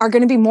are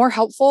going to be more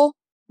helpful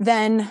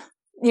than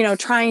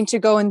trying to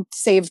go and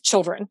save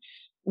children.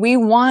 We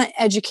want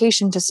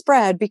education to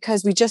spread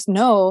because we just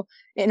know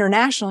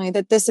internationally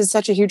that this is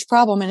such a huge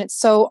problem and it's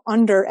so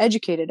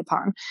undereducated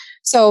upon.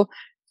 So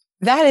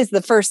that is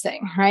the first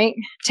thing, right?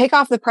 Take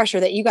off the pressure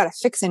that you got to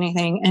fix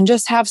anything and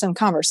just have some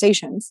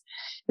conversations.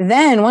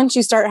 Then once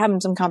you start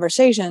having some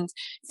conversations,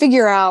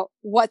 figure out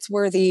what's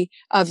worthy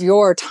of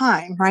your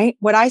time, right?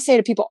 What I say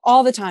to people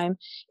all the time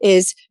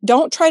is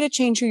don't try to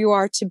change who you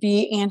are to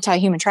be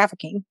anti-human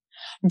trafficking.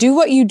 Do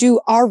what you do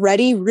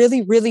already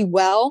really, really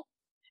well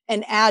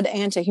and add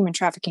anti-human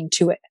trafficking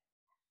to it.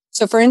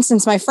 So for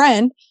instance, my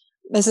friend,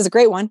 this is a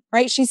great one,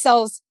 right? She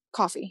sells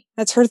coffee.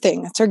 That's her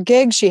thing. That's her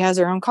gig. She has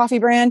her own coffee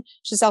brand.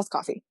 She sells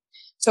coffee.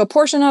 So a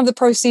portion of the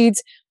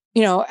proceeds,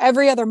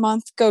 every other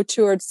month go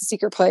towards the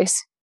Secret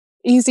Place.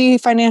 Easy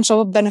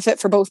financial benefit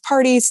for both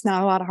parties,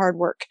 not a lot of hard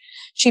work.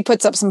 She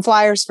puts up some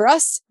flyers for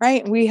us,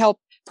 right? We help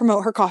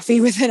promote her coffee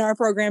within our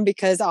program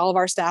because all of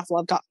our staff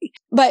love coffee.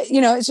 But,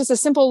 it's just a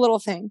simple little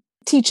thing.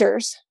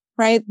 Teachers,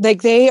 right?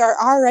 Like they are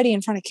already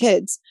in front of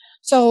kids.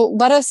 So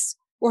let us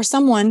or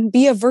someone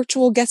be a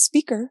virtual guest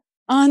speaker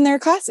on their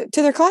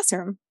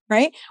classroom,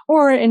 right?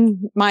 Or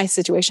in my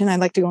situation, I'd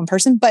like to go in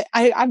person, but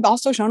I've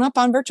also shown up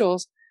on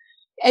virtuals.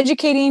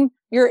 Educating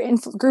your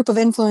group of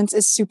influence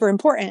is super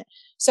important.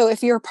 So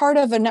if you're part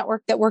of a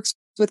network that works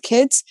with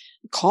kids,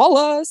 call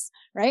us,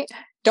 right?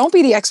 Don't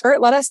be the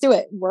expert. Let us do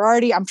it.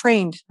 I'm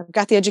trained. I've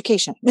got the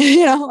education,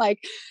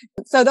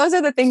 so those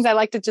are the things I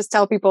like to just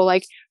tell people,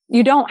 like,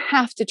 you don't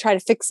have to try to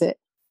fix it.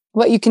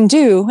 What you can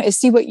do is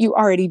see what you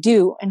already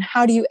do and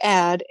how do you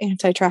add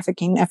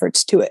anti-trafficking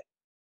efforts to it.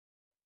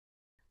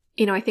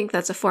 I think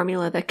that's a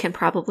formula that can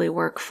probably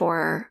work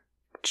for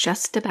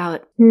just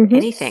about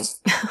anything.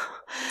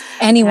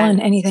 Anyone,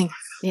 anything.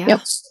 Yeah.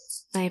 Yep.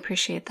 I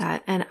appreciate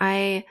that. And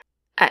I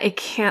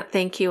can't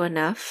thank you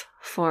enough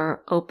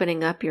for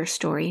opening up your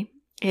story.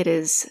 It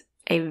is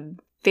a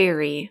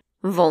very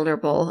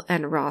vulnerable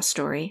and raw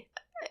story.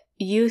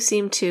 You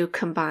seem to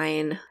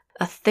combine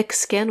a thick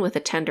skin with a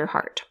tender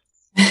heart.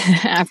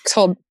 I've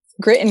told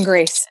grit and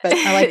grace, but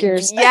I like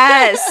yours.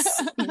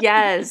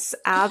 Yes,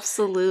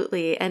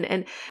 absolutely.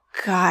 And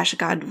gosh,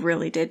 God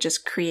really did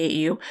just create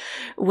you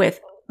with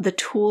the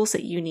tools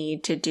that you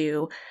need to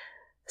do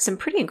some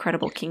pretty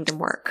incredible kingdom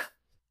work.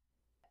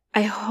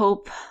 I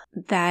hope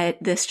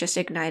that this just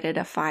ignited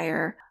a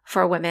fire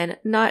for women,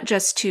 not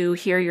just to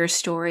hear your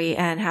story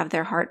and have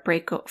their heart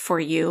break for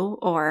you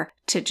or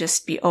to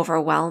just be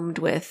overwhelmed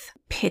with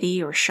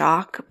pity or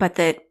shock, but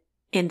that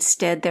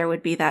instead there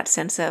would be that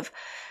sense of,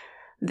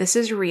 this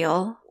is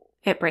real,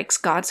 it breaks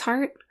God's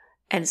heart,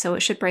 and so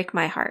it should break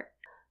my heart.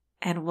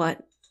 And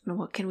what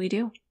can we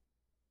do?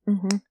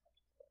 Mm-hmm.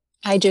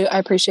 I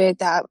appreciate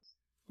that.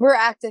 We're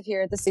active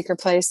here at the Secret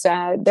Place.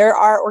 There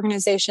are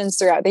organizations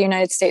throughout the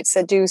United States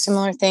that do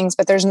similar things,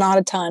 but there's not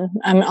a ton.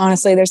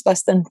 Honestly, there's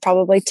less than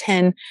probably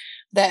 10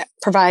 that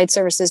provide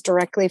services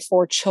directly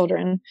for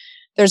children.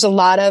 There's a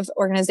lot of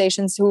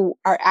organizations who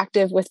are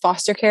active with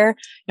foster care,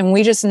 and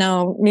we just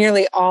know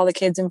nearly all the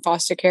kids in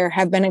foster care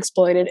have been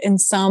exploited in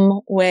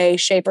some way,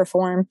 shape, or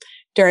form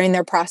during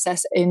their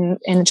process in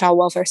the child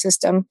welfare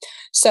system.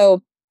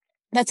 So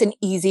that's an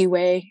easy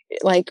way,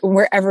 like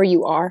wherever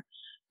you are,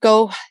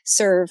 go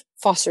serve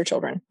foster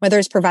children, whether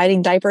it's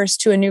providing diapers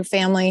to a new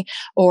family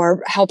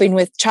or helping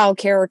with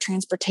childcare or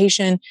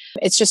transportation.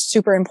 It's just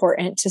super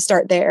important to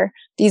start there.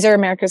 These are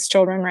America's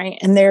children, right?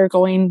 And they're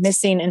going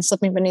missing and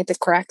slipping beneath the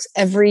cracks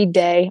every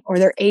day, or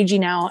they're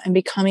aging out and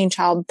becoming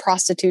child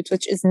prostitutes,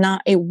 which is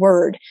not a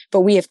word,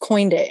 but we have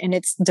coined it, and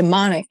it's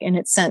demonic in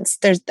its sense.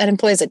 That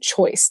implies a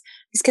choice.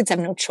 These kids have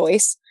no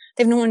choice.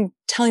 They have no one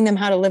telling them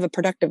how to live a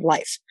productive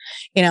life,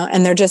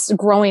 and they're just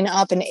growing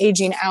up and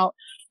aging out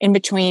in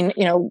between,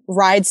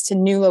 rides to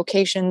new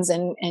locations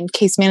and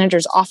case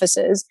managers'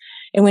 offices.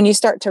 And when you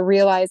start to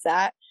realize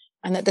that,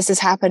 and that this is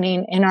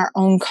happening in our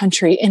own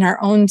country, in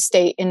our own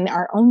state, in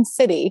our own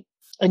city,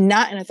 and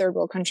not in a third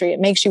world country,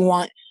 it makes you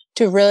want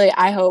to really,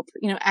 I hope,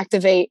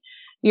 activate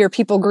your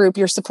people group,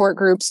 your support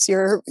groups,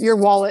 your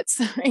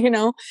wallets,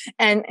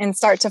 and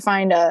start to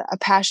find a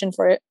passion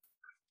for it.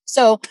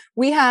 So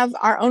we have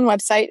our own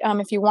website.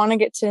 If you want to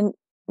get to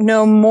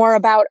know more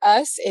about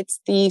us, it's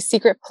the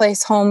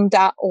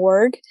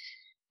secretplacehome.org.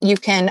 You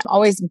can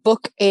always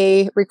book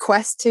a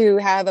request to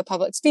have a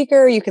public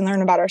speaker. You can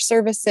learn about our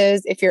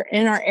services. If you're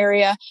in our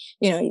area,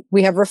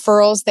 we have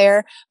referrals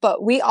there,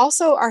 but we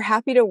also are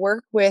happy to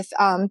work with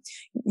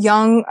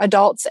young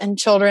adults and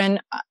children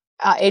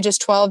ages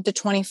 12 to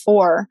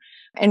 24.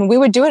 And we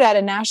would do it at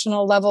a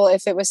national level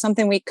if it was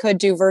something we could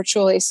do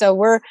virtually. So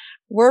we're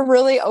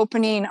really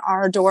opening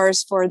our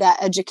doors for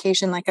that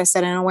education, like I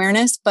said, and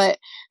awareness, but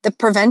the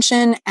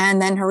prevention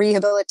and then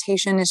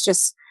rehabilitation is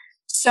just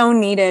so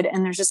needed.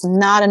 And there's just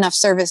not enough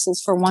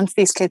services for once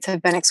these kids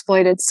have been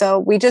exploited. So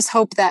we just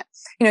hope that,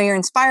 you're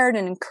inspired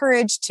and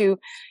encouraged to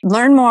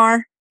learn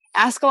more,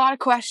 ask a lot of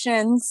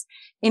questions,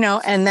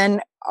 and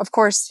then of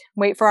course,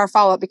 wait for our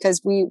follow-up,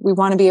 because we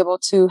want to be able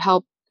to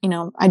help,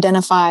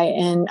 identify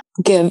and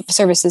give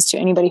services to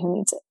anybody who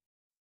needs it.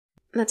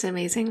 That's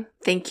amazing.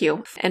 Thank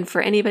you. And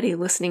for anybody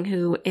listening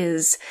who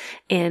is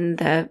in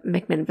the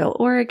McMinnville,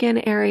 Oregon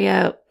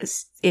area,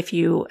 if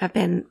you have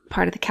been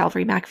part of the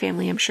Calvary Mac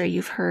family, I'm sure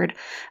you've heard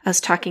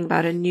us talking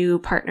about a new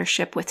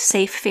partnership with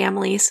Safe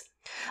Families.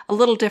 A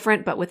little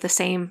different, but with the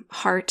same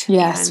heart.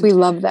 Yes, we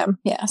love them.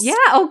 Yes. Yeah.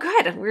 Oh,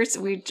 good.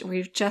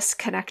 We've just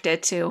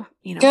connected to,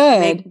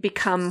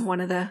 become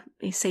one of the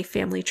Safe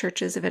Family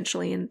churches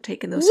eventually and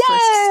taken those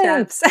first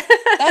steps.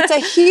 That's a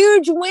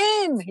huge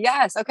win.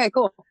 Yes. Okay,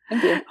 cool.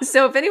 Thank you.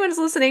 So if anyone's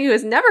listening who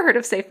has never heard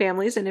of Safe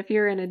Families, and if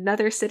you're in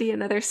another city,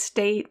 another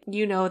state,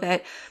 you know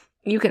that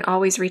you can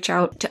always reach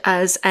out to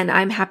us, and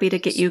I'm happy to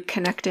get you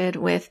connected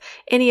with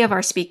any of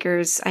our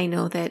speakers. I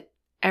know that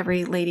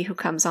every lady who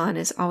comes on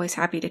is always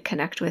happy to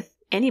connect with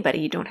anybody.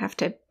 You don't have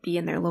to be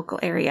in their local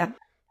area.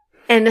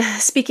 And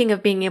speaking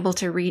of being able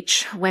to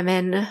reach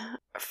women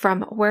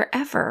from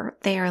wherever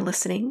they are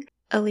listening,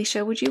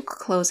 Alicia, would you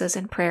close us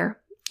in prayer?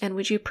 And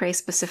would you pray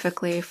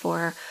specifically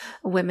for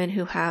women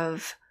who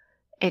have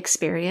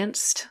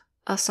experienced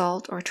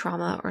assault or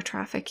trauma or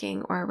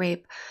trafficking or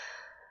rape?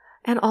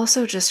 And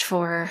also just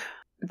for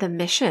the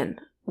mission,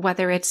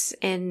 whether it's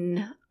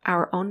in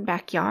our own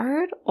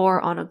backyard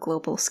or on a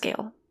global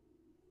scale.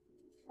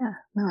 Yeah,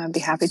 no, I'd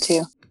be happy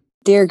to.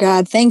 Dear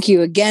God, thank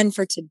you again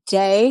for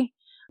today.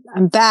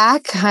 I'm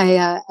back.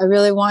 I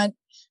really want,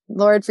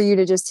 Lord, for you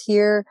to just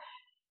hear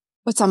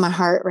what's on my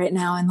heart right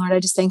now. And Lord, I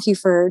just thank you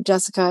for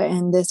Jessica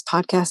and this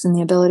podcast and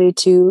the ability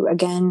to,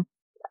 again,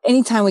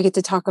 anytime we get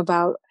to talk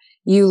about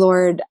you,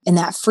 Lord, and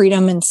that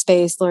freedom and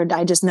space, Lord,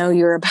 I just know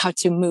you're about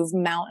to move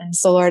mountains.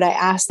 So Lord, I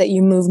ask that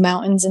you move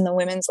mountains in the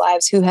women's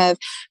lives who have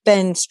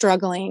been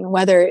struggling,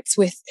 whether it's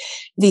with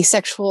the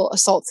sexual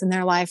assaults in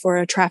their life or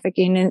a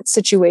trafficking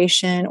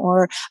situation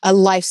or a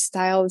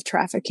lifestyle of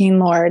trafficking,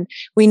 Lord.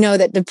 We know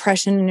that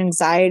depression and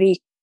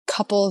anxiety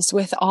couples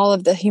with all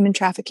of the human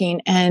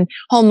trafficking and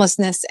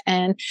homelessness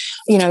and,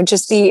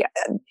 just the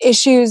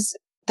issues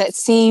that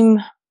seem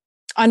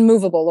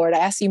unmovable, Lord. I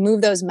ask you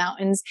move those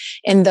mountains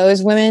in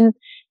those women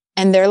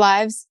and their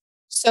lives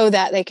so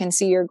that they can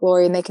see your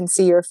glory and they can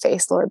see your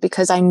face, Lord,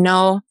 because I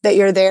know that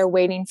you're there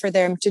waiting for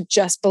them to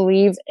just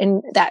believe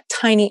in that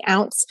tiny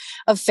ounce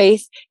of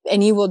faith,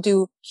 and you will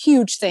do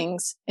huge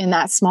things in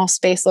that small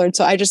space, Lord.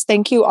 So I just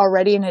thank you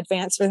already in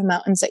advance for the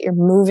mountains that you're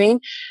moving.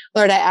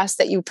 Lord, I ask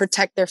that you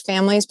protect their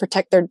families,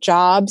 protect their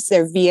jobs,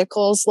 their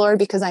vehicles, Lord,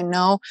 because I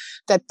know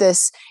that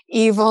this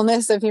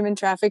evilness of human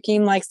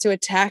trafficking likes to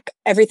attack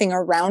everything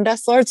around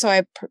us, Lord. So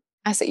I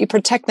ask that you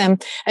protect them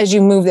as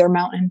you move their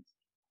mountain.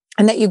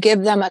 And that you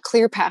give them a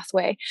clear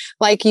pathway.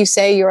 Like you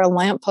say, you're a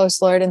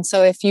lamppost, Lord. And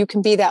so if you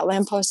can be that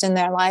lamppost in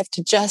their life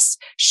to just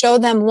show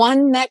them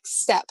one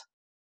next step,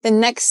 the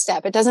next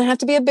step. It doesn't have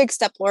to be a big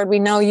step, Lord. We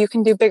know you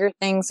can do bigger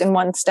things in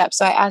one step.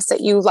 So I ask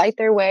that you light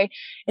their way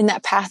in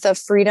that path of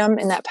freedom,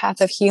 in that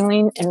path of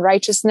healing and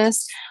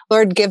righteousness.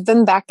 Lord, give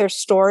them back their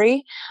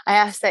story. I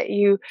ask that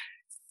you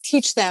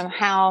teach them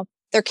how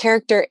their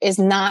character is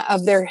not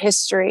of their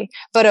history,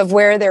 but of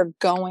where they're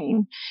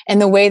going.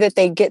 And the way that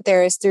they get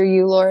there is through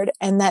you, Lord,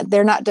 and that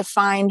they're not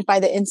defined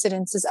by the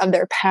incidences of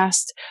their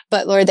past,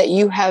 but Lord, that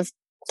you have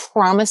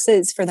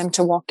promises for them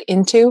to walk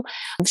into.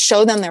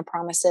 Show them their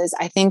promises.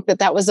 I think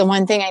that was the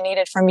one thing I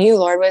needed from you,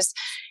 Lord, was,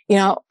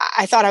 I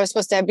thought I was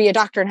supposed to be a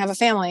doctor and have a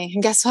family.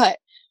 And guess what?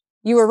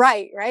 You were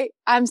right?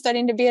 I'm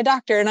studying to be a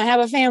doctor and I have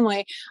a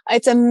family.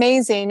 It's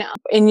amazing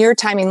in your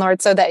timing,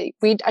 Lord, so that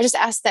I just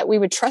ask that we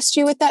would trust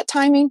you with that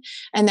timing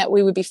and that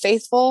we would be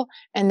faithful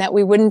and that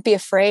we wouldn't be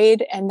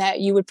afraid and that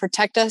you would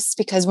protect us,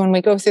 because when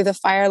we go through the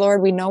fire,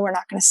 Lord, we know we're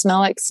not going to smell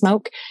like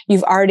smoke.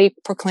 You've already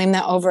proclaimed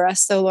that over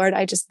us. So Lord,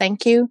 I just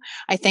thank you.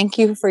 I thank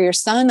you for your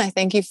son. I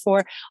thank you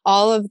for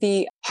all of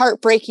the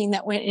heartbreaking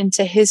that went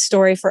into his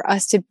story for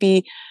us to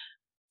be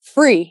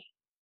free.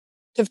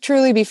 To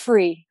truly be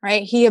free,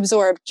 right?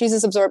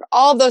 Jesus absorbed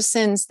all of those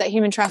sins that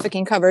human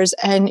trafficking covers,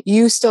 and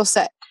you still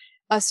set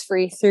us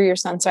free through your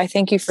son. So I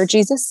thank you for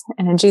Jesus,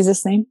 and in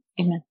Jesus' name,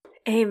 amen.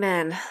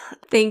 Amen.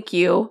 Thank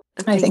you.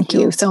 I thank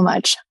you so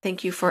much.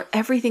 Thank you for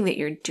everything that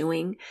you're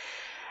doing.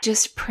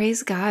 Just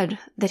praise God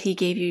that he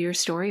gave you your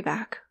story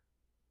back.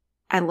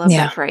 I love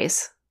that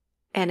phrase.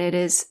 And it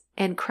is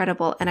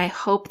incredible. And I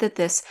hope that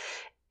this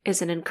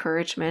is an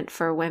encouragement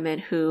for women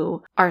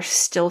who are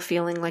still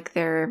feeling like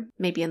they're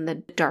maybe in the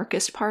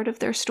darkest part of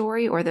their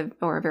story or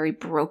a very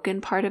broken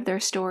part of their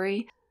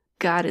story.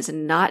 God is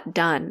not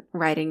done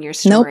writing your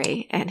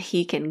story, and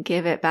he can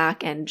give it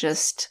back, and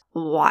just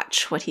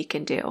watch what he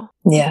can do.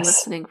 Yes.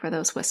 Listening for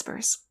those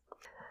whispers.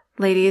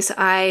 Ladies,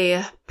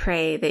 I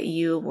pray that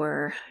you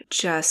were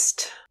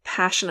just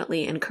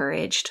passionately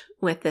encouraged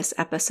with this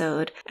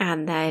episode,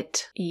 and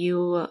that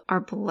you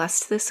are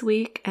blessed this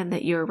week, and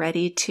that you're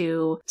ready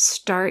to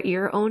start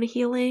your own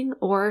healing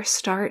or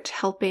start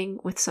helping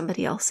with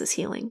somebody else's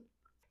healing.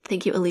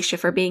 Thank you, Alicia,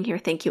 for being here.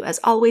 Thank you, as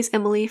always,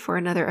 Emily, for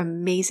another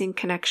amazing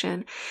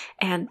connection.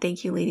 And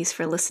thank you, ladies,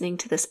 for listening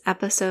to this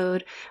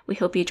episode. We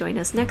hope you join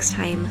us next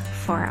time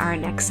for our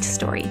next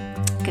story.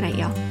 Good night,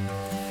 y'all.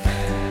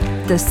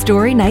 The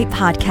Story Night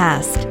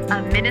Podcast,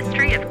 a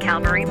ministry of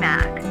Calvary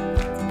Mac.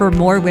 For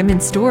more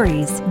women's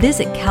stories,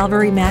 visit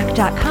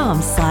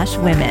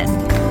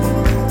calvarymac.com/women.